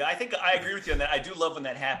 Yeah, I think I agree with you on that. I do love when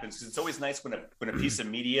that happens, because it's always nice when a piece of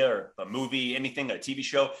media or a movie, anything, a TV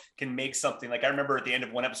show can make something. Like I remember at the end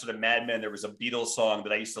of one episode of Mad Men, there was a Beatles song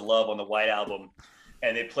that I used to love on the White Album,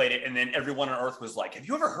 and they played it, and then everyone on Earth was like, "Have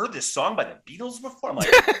you ever heard this song by the Beatles before?" I'm like,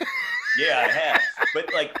 "Yeah, I have."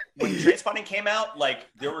 But like when Trainspotting came out, like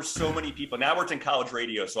there were so many people. Now I worked in college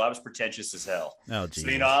radio, so I was pretentious as hell. Oh, geez.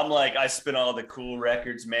 So I'm like, I spin all the cool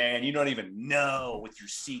records, man. You don't even know with your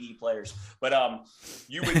CD players. But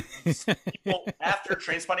people after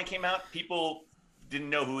Trainspotting came out, people didn't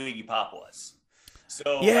know who Iggy Pop was.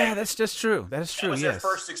 So yeah, that's just true. That is true. That was yes.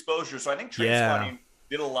 their first exposure. So I think Trainspotting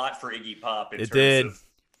did a lot for Iggy Pop. It did.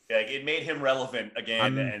 It made him relevant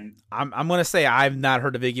again. I'm gonna say I've not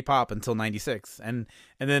heard of Iggy Pop until '96, and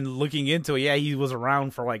then looking into it, he was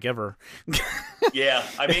around for like ever. Yeah,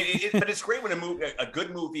 I mean, but it's great when a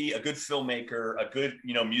good movie, a good filmmaker, a good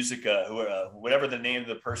musica, whatever the name of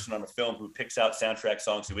the person on the film who picks out soundtrack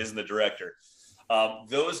songs, who isn't the director.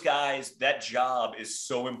 Those guys, that job is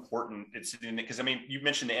so important. It's because I mean, you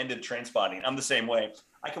mentioned the end of Trainspotting. I'm the same way.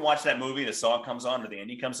 I can watch that movie, the song comes on or the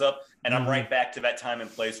ending comes up, and I'm right back to that time and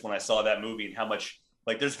place when I saw that movie and how much.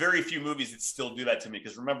 Like, there's very few movies that still do that to me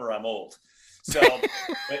because remember, I'm old. So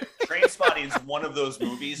Trainspotting is one of those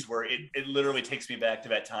movies where it literally takes me back to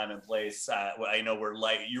that time and place. I know where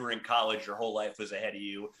you were in college, your whole life was ahead of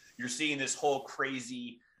you. You're seeing this whole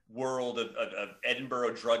crazy world of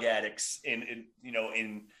Edinburgh drug addicts in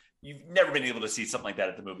you've never been able to see something like that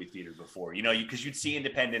at the movie theater before, because you'd see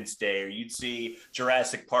Independence Day or you'd see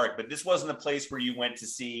Jurassic Park, but this wasn't a place where you went to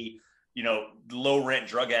see, low rent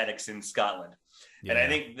drug addicts in Scotland. Yeah. And I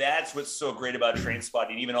think that's what's so great about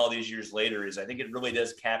Trainspotting, even all these years later, is I think it really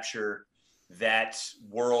does capture that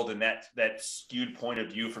world and that skewed point of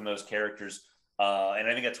view from those characters. And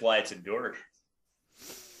I think that's why it's endured.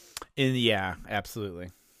 Yeah,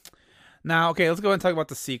 absolutely. Now, okay, let's go ahead and talk about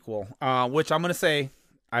the sequel, which I'm going to say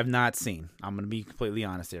I've not seen. I'm going to be completely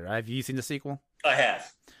honest here. Have you seen the sequel? I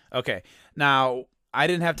have. Okay. Now, I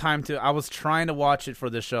didn't have time to. I was trying to watch it for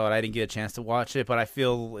the show, and I didn't get a chance to watch it, but I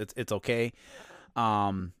feel it's okay.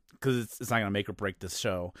 Because it's not gonna make or break this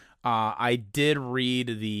show. I did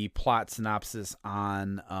read the plot synopsis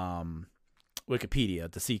on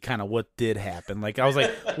Wikipedia to see kind of what did happen. Like I was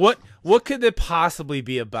like, what could it possibly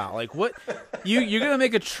be about? Like what you're gonna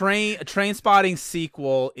make a Trainspotting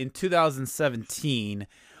sequel in 2017.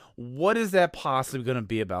 What is that possibly going to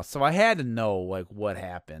be about? So I had to know like what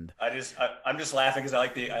happened. I'm just laughing because I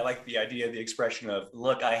like the idea of the expression of,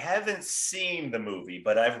 look, I haven't seen the movie,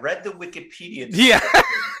 but I've read the Wikipedia. Yeah.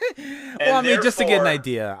 Well, I mean, just to get an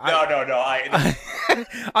idea. No.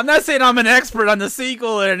 I'm not saying I'm an expert on the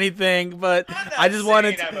sequel or anything, but I just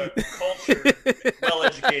wanted to. I'm a cultured,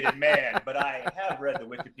 well-educated man, but I have read the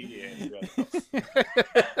Wikipedia intro.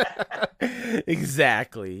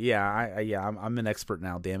 Exactly. Yeah. I'm an expert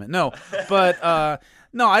now. Damn it. No, but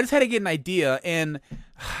no, I just had to get an idea. And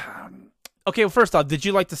okay, well, first off, did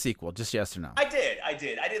you like the sequel? Just yes or no? I did. I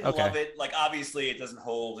didn't love it. Like, obviously, it doesn't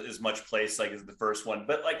hold as much place like as the first one,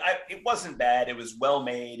 but like, it wasn't bad. It was well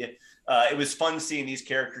made. It was fun seeing these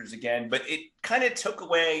characters again, but it kind of took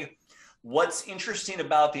away. What's interesting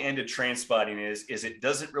about the end of Trainspotting is it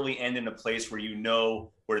doesn't really end in a place where you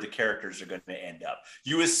know where the characters are going to end up.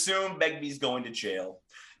 You assume Begbie's going to jail.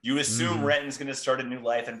 You assume Renton's going to start a new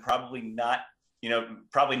life and probably not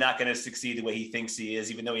going to succeed the way he thinks he is,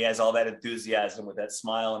 even though he has all that enthusiasm with that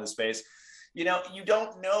smile on his face. You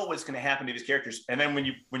don't know what's going to happen to these characters. And then when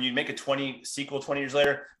you make a sequel 20 years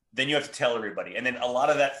later, then you have to tell everybody. And then a lot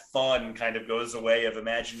of that fun kind of goes away of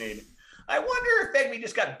imagining, I wonder if Begbie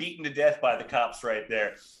just got beaten to death by the cops right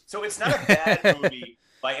there. So it's not a bad movie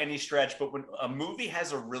by any stretch, but when a movie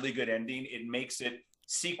has a really good ending, it makes it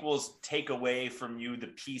sequels take away from you the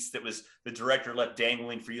piece that was the director left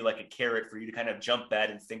dangling for you like a carrot for you to kind of jump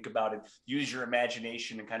at and think about it, use your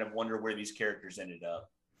imagination and kind of wonder where these characters ended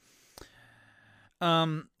up.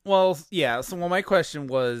 Well, yeah. So my question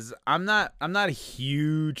was, I'm not a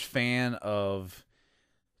huge fan of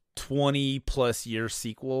 20+ year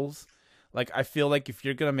sequels. Like, I feel like if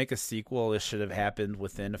you're going to make a sequel, it should have happened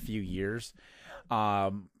within a few years.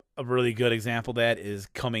 A really good example of that is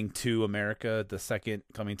Coming to America, the second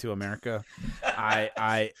Coming to America.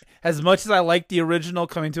 I as much as I like the original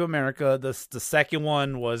Coming to America, the second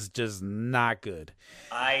one was just not good.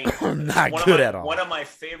 Not good at all. One of my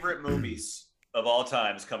favorite movies of all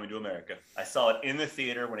time is Coming to America. I saw it in the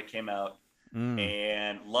theater when it came out.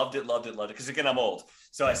 And loved it. Because again, I'm old.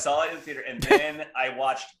 So I saw it in the theater and then I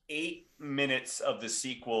watched 8 minutes of the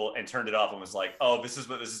sequel and turned it off and was like, oh, this is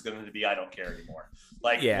what this is going to be. I don't care anymore.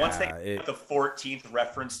 Like once they got the 14th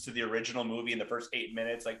reference to the original movie in the first 8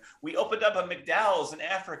 minutes, like we opened up a McDowell's in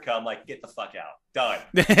Africa. I'm like, get the fuck out. Done.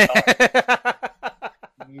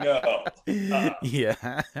 No.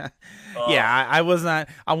 Yeah. Yeah, I was not.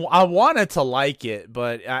 I wanted to like it,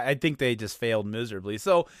 but I think they just failed miserably.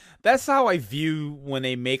 So that's how I view when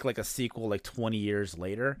they make like a sequel like 20 years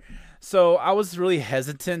later. So I was really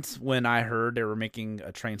hesitant when I heard they were making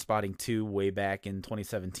a Trainspotting 2 way back in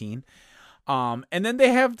 2017. And then they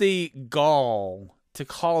have the gall to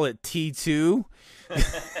call it T2.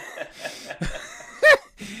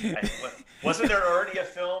 Wasn't there already a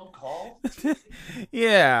film called?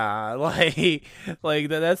 Yeah,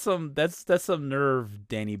 that's some nerve,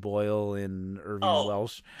 Danny Boyle and Irving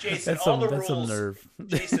Welsh. Jason, That's all the that's rules. some nerve.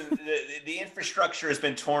 Jason, the infrastructure has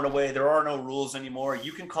been torn away. There are no rules anymore.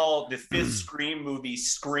 You can call the fifth Scream movie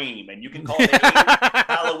Scream, and you can call the eighth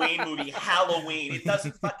Halloween movie Halloween. It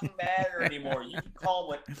doesn't fucking matter anymore. You can call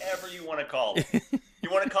whatever you want to call it. You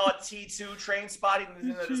want to call it T2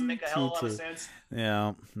 Trainspotting? That doesn't make a hell of a lot of sense.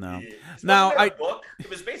 Yeah, no. Now, book.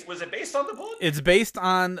 Was it based on the book? It's based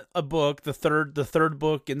on a book, the third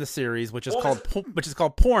book in the series, which is called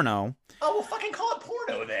Porno. Oh, well, fucking call it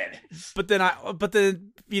Porno then. But then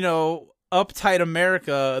uptight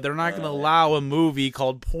America, they're not going to allow a movie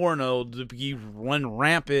called Porno to be run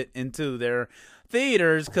rampant into their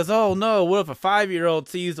theaters because, oh no, what if a 5-year-old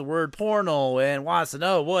sees the word porno and wants to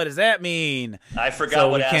know what does that mean? I forgot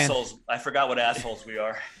what assholes we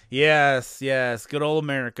are. Yes, good old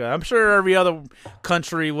America. I'm sure every other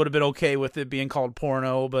country would have been okay with it being called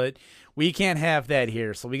porno, but we can't have that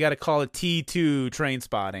here, so we got to call it T2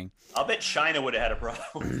 Trainspotting. I'll bet China would have had a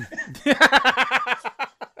problem.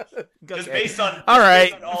 Just Okay. based on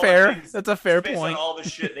fair. That's a fair based point. on all the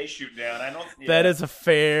shit they shoot down. I don't. Yeah. That is a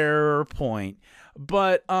fair point.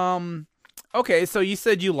 But okay, so you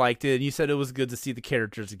said you liked it, and you said it was good to see the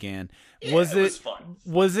characters again. Yeah, was it was fun.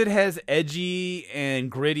 Was it as edgy and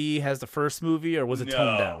gritty as the first movie, or was it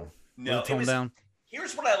toned down? No, was it toned down?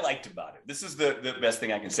 Here's what I liked about it. This is the best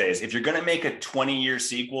thing I can say is if you're gonna make a 20-year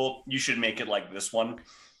sequel, you should make it like this one,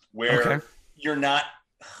 where you're not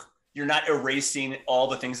erasing all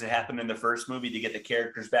the things that happened in the first movie to get the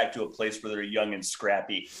characters back to a place where they're young and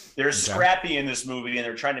scrappy. They're scrappy in this movie, and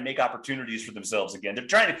they're trying to make opportunities for themselves again.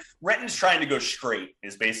 Renton's trying to go straight,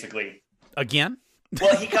 is basically. Again?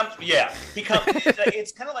 Well, he comes.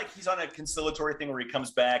 It's kind of like he's on a conciliatory thing where he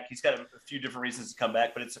comes back. He's got a few different reasons to come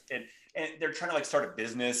back, but and they're trying to like start a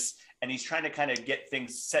business, and he's trying to kind of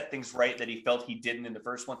set things right that he felt he didn't in the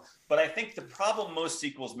first one. But I think the problem most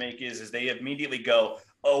sequels make is they immediately go,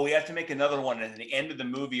 oh, we have to make another one. And at the end of the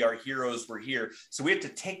movie, our heroes were here. So we have to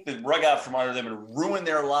take the rug out from under them and ruin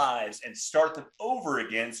their lives and start them over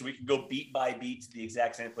again so we can go beat by beat to the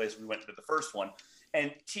exact same place we went to the first one.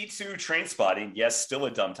 And T2 Trainspotting, yes, still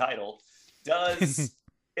a dumb title, does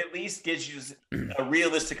at least gives you a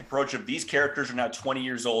realistic approach of these characters are now 20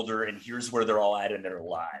 years older and here's where they're all at in their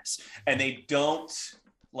lives. And they don't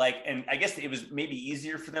and I guess it was maybe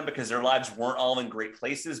easier for them because their lives weren't all in great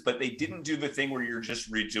places, but they didn't do the thing where you're just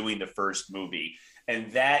redoing the first movie. And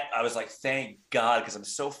that I was like, thank God, because I'm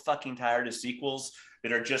so fucking tired of sequels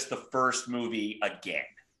that are just the first movie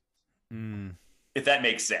again. If that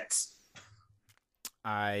makes sense.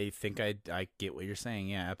 I think I get what you're saying.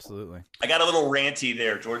 Yeah, absolutely. I got a little ranty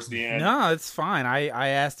there towards the end. No, it's fine. I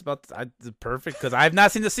asked about the perfect because I've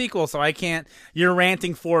not seen the sequel, so I can't. You're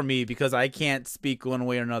ranting for me because I can't speak one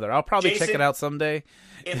way or another. I'll probably check it out someday.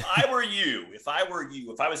 If I were you, if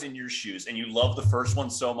I was in your shoes and you love the first one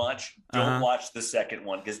so much, don't watch the second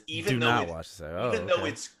one because even though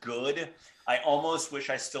it's good, I almost wish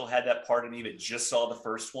I still had that part of me that just saw the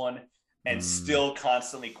first one. And still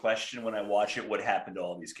constantly question when I watch it what happened to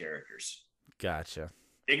all these characters. Gotcha.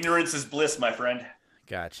 Ignorance is bliss, my friend.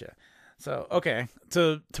 Gotcha. So, okay,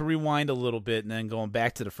 to rewind a little bit and then going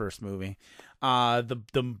back to the first movie,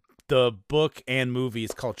 the book and movie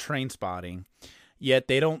is called Trainspotting, yet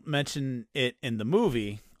they don't mention it in the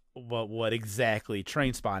movie what exactly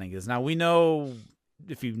Trainspotting is. Now, we know,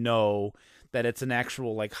 if you know, that it's an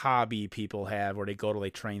actual like hobby people have where they go to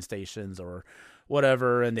like train stations or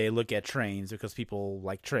whatever, and they look at trains because people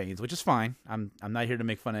like trains, which is fine. I'm not here to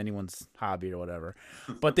make fun of anyone's hobby or whatever.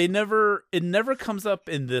 But it never comes up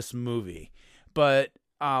in this movie. But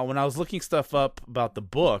when I was looking stuff up about the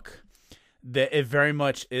book, that it very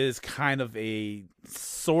much is kind of a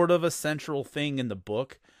sort of a central thing in the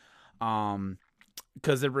book,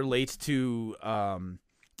 because it relates to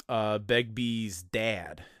Begbie's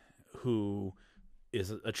dad, who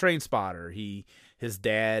is a train spotter. His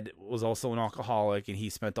dad was also an alcoholic, and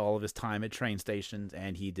he spent all of his time at train stations,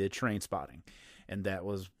 and he did train spotting. And that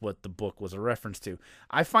was what the book was a reference to.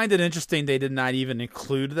 I find it interesting they did not even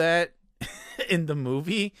include that in the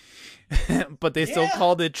movie, but they still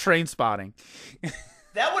called it train spotting.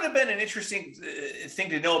 That would have been an interesting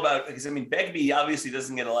thing to know about, because, I mean, Begbie obviously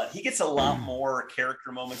doesn't get a lot. He gets a lot more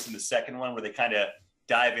character moments in the second one where they kind of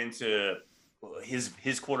dive into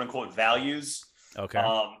his quote-unquote values. Okay.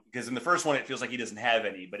 Because in the first one, it feels like he doesn't have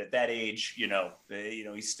any, but at that age,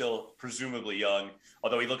 he's still presumably young,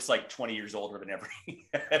 although he looks like 20 years older than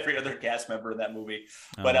every other cast member in that movie.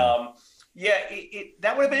 But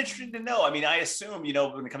that would have been interesting to know. I mean, I assume,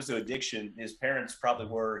 when it comes to addiction, his parents probably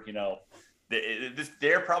were,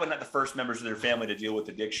 they're probably not the first members of their family to deal with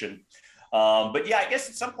addiction. But yeah, I guess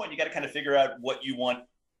at some point you got to kind of figure out what you want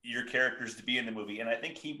your characters to be in the movie. And I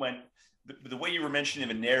think he went, the way you were mentioning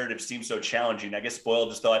the narrative seemed so challenging. I guess Boyle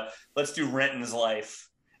just thought, let's do Renton's life,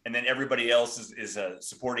 and then everybody else is a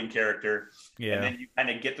supporting character. Yeah. And then you kind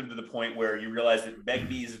of get them to the point where you realize that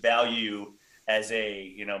Begbie's value as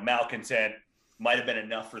a, malcontent might have been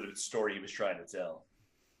enough for the story he was trying to tell.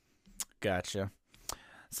 Gotcha.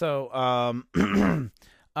 So,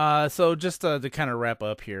 so just to kind of wrap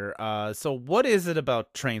up here. So what is it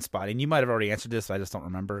about Trainspotting? You might have already answered this. I just don't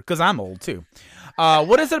remember because I'm old too.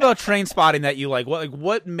 What is it about Trainspotting that you like?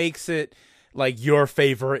 What makes it like your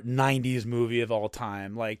favorite 90s movie of all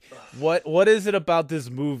time? Like what is it about this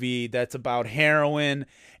movie that's about heroin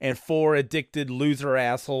and 4 addicted loser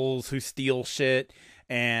assholes who steal shit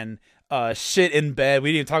and shit in bed?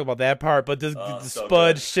 We didn't talk about that part, but the so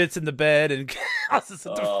Spud good. Shits in the bed and causes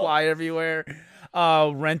it to fly everywhere.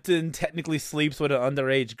 Renton technically sleeps with an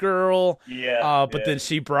underage girl. But then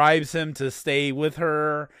she bribes him to stay with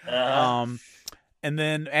her. And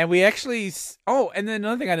then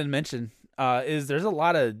another thing I didn't mention is there's a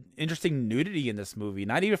lot of interesting nudity in this movie,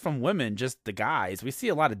 not even from women, just the guys. We see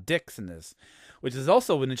a lot of dicks in this, which is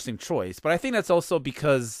also an interesting choice. But I think that's also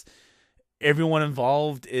because everyone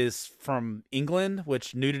involved is from England,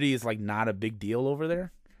 which nudity is like not a big deal over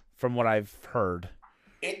there, from what I've heard.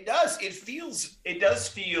 It does. It does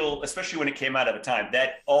feel, especially when it came out at a time,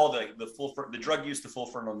 that all the drug use, the full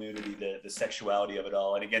frontal nudity, the sexuality of it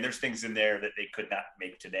all. And again, there's things in there that they could not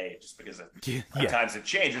make today just because of times have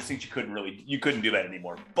changed. There's things you couldn't do that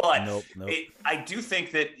anymore. But nope. I do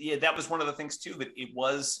think that that was one of the things too, that it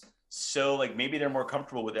was so like maybe they're more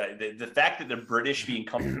comfortable with that. The fact that the British being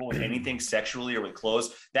comfortable with anything sexually or with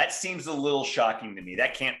clothes, that seems a little shocking to me.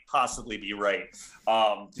 That can't possibly be right.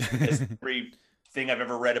 Every thing I've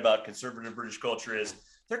ever read about conservative British culture is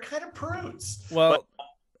they're kind of prudes. Well,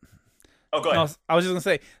 go ahead. No, I was just gonna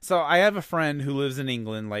say. So I have a friend who lives in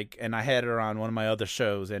England, and I had her on one of my other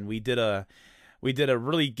shows, and we did a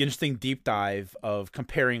really interesting deep dive of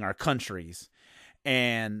comparing our countries,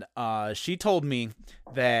 and she told me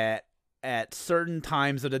that at certain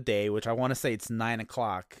times of the day, which I want to say it's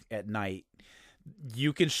 9:00 at night,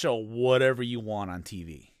 you can show whatever you want on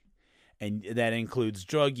TV. And that includes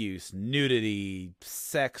drug use, nudity,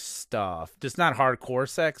 sex stuff. Just not hardcore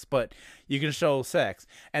sex, but you can show sex.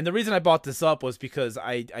 And the reason I brought this up was because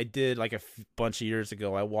I did, like a bunch of years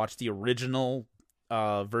ago, I watched the original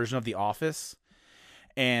version of The Office.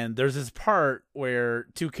 And there's this part where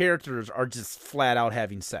 2 characters are just flat out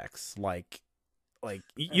having sex. Like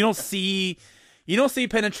you don't see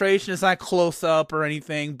penetration. It's not close up or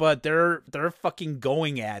anything, but they're fucking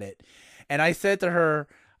going at it. And I said to her,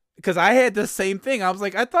 because I had the same thing. I was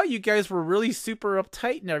like, I thought you guys were really super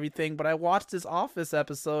uptight and everything, but I watched this Office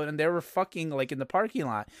episode and they were fucking like in the parking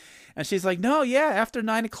lot. And she's like, no, yeah, after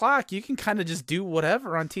 9:00, you can kind of just do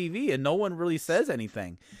whatever on TV and no one really says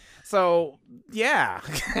anything. So, yeah.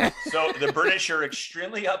 So the British are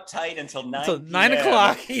extremely uptight until 9 Until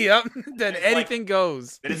 9:00, yep. Then anything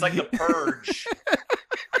goes. It's like the Purge.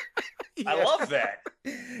 Yeah. I love that.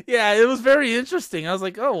 Yeah, it was very interesting. I was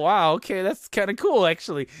like, oh wow, okay, that's kind of cool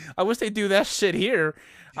actually. I wish they do that shit here.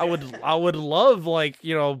 I would love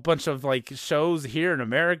a bunch of shows here in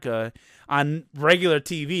America on regular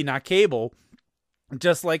TV, not cable.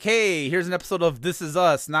 Just like, hey, here's an episode of This Is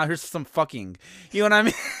Us. Now here's some fucking. You know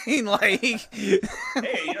what I mean? Like, hey,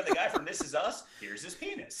 the guy from This Is Us? Here's his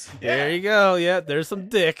penis. Yeah. There you go. Yeah, there's some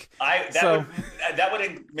dick. That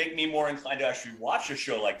would make me more inclined to actually watch a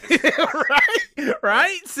show like this.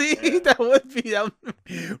 Right? See, yeah.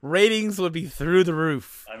 Ratings would be through the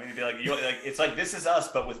roof. I mean, it'd be it's like This Is Us,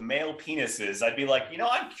 but with male penises. I'd be like,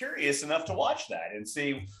 I'm curious enough to watch that and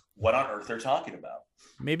see what on earth they're talking about.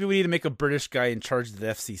 Maybe we need to make a British guy in charge of the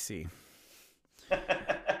FCC.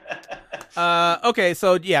 Okay,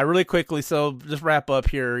 so yeah, really quickly. So just wrap up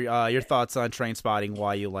here. Your thoughts on Trainspotting,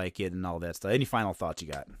 why you like it, and all that stuff. Any final thoughts you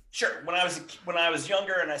got? Sure. When I was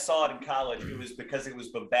younger and I saw it in college, it was because it was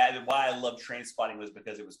bombastic. Why I loved Trainspotting was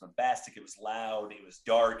because it was bombastic. It was loud. It was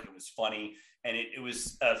dark. It was funny, and it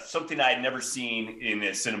was something I had never seen in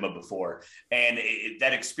a cinema before. And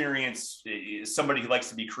that experience, somebody who likes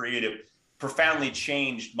to be creative, profoundly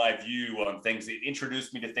changed my view on things. It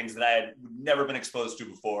introduced me to things that I had never been exposed to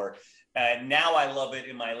before. Now I love it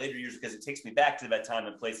in my later years because it takes me back to that time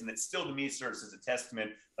and place, and it still to me serves as a testament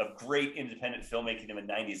of great independent filmmaking in the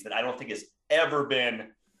 90s that I don't think has ever been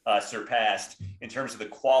surpassed in terms of the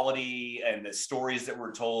quality and the stories that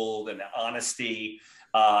were told and the honesty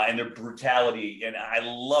and the brutality. And I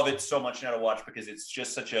love it so much now to watch because it's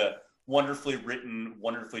just such a wonderfully written,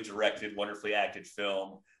 wonderfully directed, wonderfully acted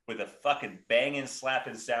film with a fucking banging,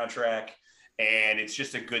 slapping soundtrack. And it's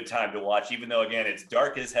just a good time to watch, even though, again, it's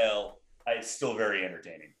dark as hell. It's still very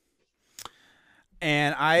entertaining.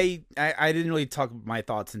 And I didn't really talk my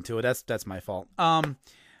thoughts into it. That's my fault.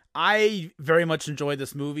 I very much enjoyed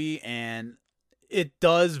this movie, and it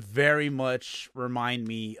does very much remind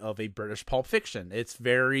me of a British Pulp Fiction. It's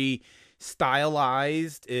very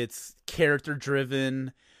stylized. It's character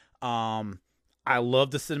driven. I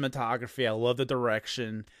love the cinematography. I love the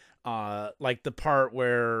direction. Like the part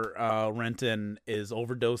where Renton is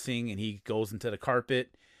overdosing and he goes into the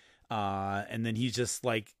carpet. And then he's just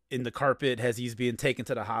like in the carpet as he's being taken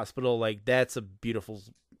to the hospital. Like, that's a beautiful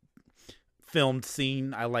filmed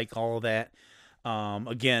scene. I like all of that.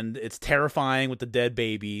 Again, it's terrifying with the dead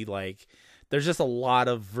baby. Like, there's just a lot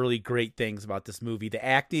of really great things about this movie. The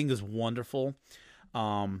acting is wonderful.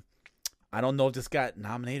 I don't know if this got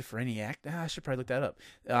nominated for any act. I should probably look that up.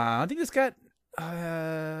 I think this got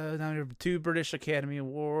 2 British Academy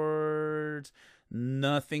Awards.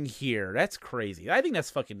 Nothing here. That's crazy. I think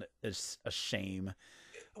that's fucking a shame.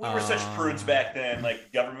 We were such prudes back then,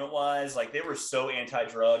 like government-wise. Like, they were so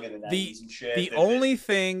anti-drug in the 90s and shit. The only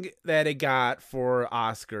thing that it got for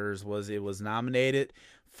Oscars was it was nominated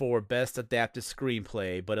for Best Adapted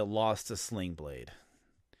Screenplay, but it lost to Sling Blade.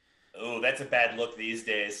 Oh, that's a bad look these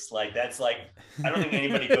days. Like, that's like, I don't think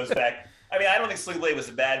anybody goes back. I mean, I don't think Sling Blade was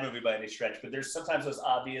a bad movie by any stretch, but there's sometimes those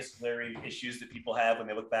obvious glaring issues that people have when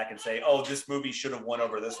they look back and say, oh, this movie should have won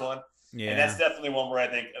over this one. Yeah. And that's definitely one where I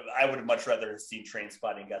think I would have much rather have seen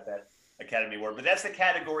Trainspotting got that Academy Award. But that's the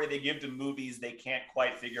category they give to movies they can't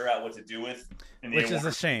quite figure out what to do with. Which is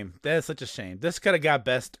a shame. That is such a shame. This could have got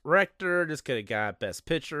Best Director. This could have got Best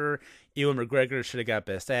Picture. Ewan McGregor should have got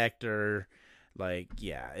Best Actor. Like,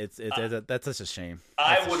 yeah, that's such a shame.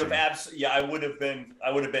 I would have been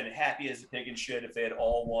happy as a pig in shit if they had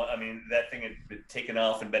all won. I mean, that thing had been taken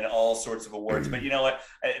off and been all sorts of awards. But you know what?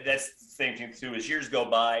 That's the same thing too. As years go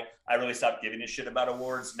by, I really stopped giving a shit about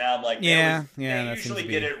awards. Now I'm like, they usually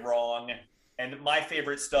get it wrong. And my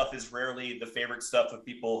favorite stuff is rarely the favorite stuff of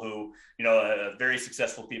people who, very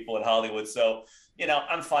successful people in Hollywood. So,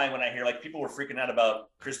 I'm fine when I hear, like, people were freaking out about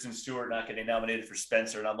Kristen Stewart not getting nominated for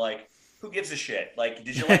Spencer, and I'm like, who gives a shit? Like,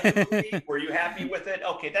 did you like the movie? Were you happy with it?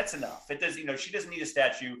 Okay, that's enough. It does, she doesn't need a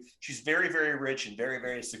statue. She's very, very rich and very,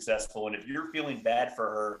 very successful. And if you're feeling bad for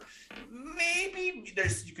her, maybe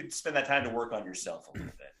you could spend that time to work on yourself a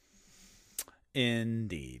little bit.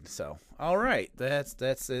 Indeed. So, all right,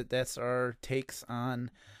 that's it. That's our takes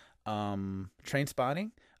on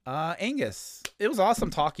Trainspotting. Angus, it was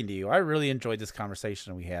awesome talking to you. I really enjoyed this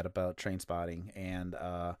conversation we had about Trainspotting, and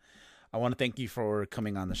I want to thank you for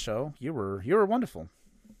coming on the show. You were wonderful.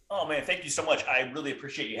 Oh man, thank you so much. I really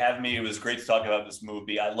appreciate you having me. It was great to talk about this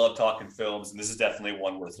movie. I love talking films, and this is definitely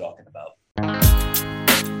one worth talking about.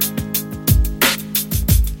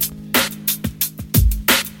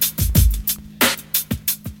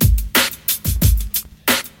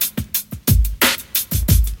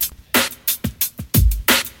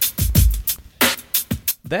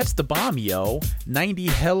 That's the bomb, yo. 90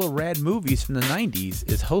 hella rad movies from the 90s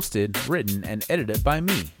is hosted, written, and edited by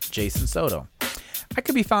me, Jason Soto. I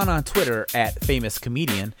can be found on Twitter at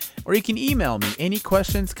FamousComedian, or you can email me any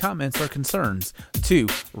questions, comments, or concerns to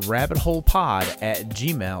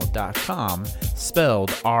rabbitholepod@gmail.com,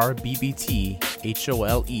 spelled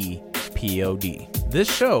RBBTHOLEPOD.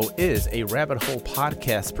 This show is a Rabbit Hole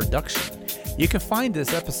Podcast production. You can find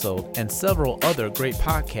this episode and several other great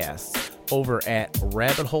podcasts over at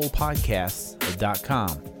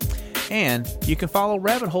rabbitholepodcasts.com. And you can follow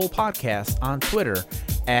Rabbit Hole Podcast on Twitter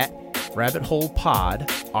at rabbitholepod,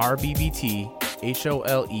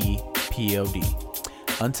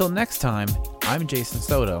 RBBTHOLEPOD. Until next time, I'm Jason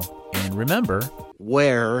Soto, and remember,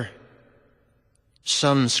 wear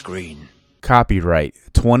sunscreen. Copyright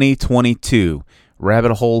 2022,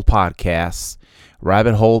 Rabbit Hole Podcasts,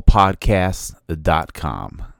 rabbitholepodcasts.com.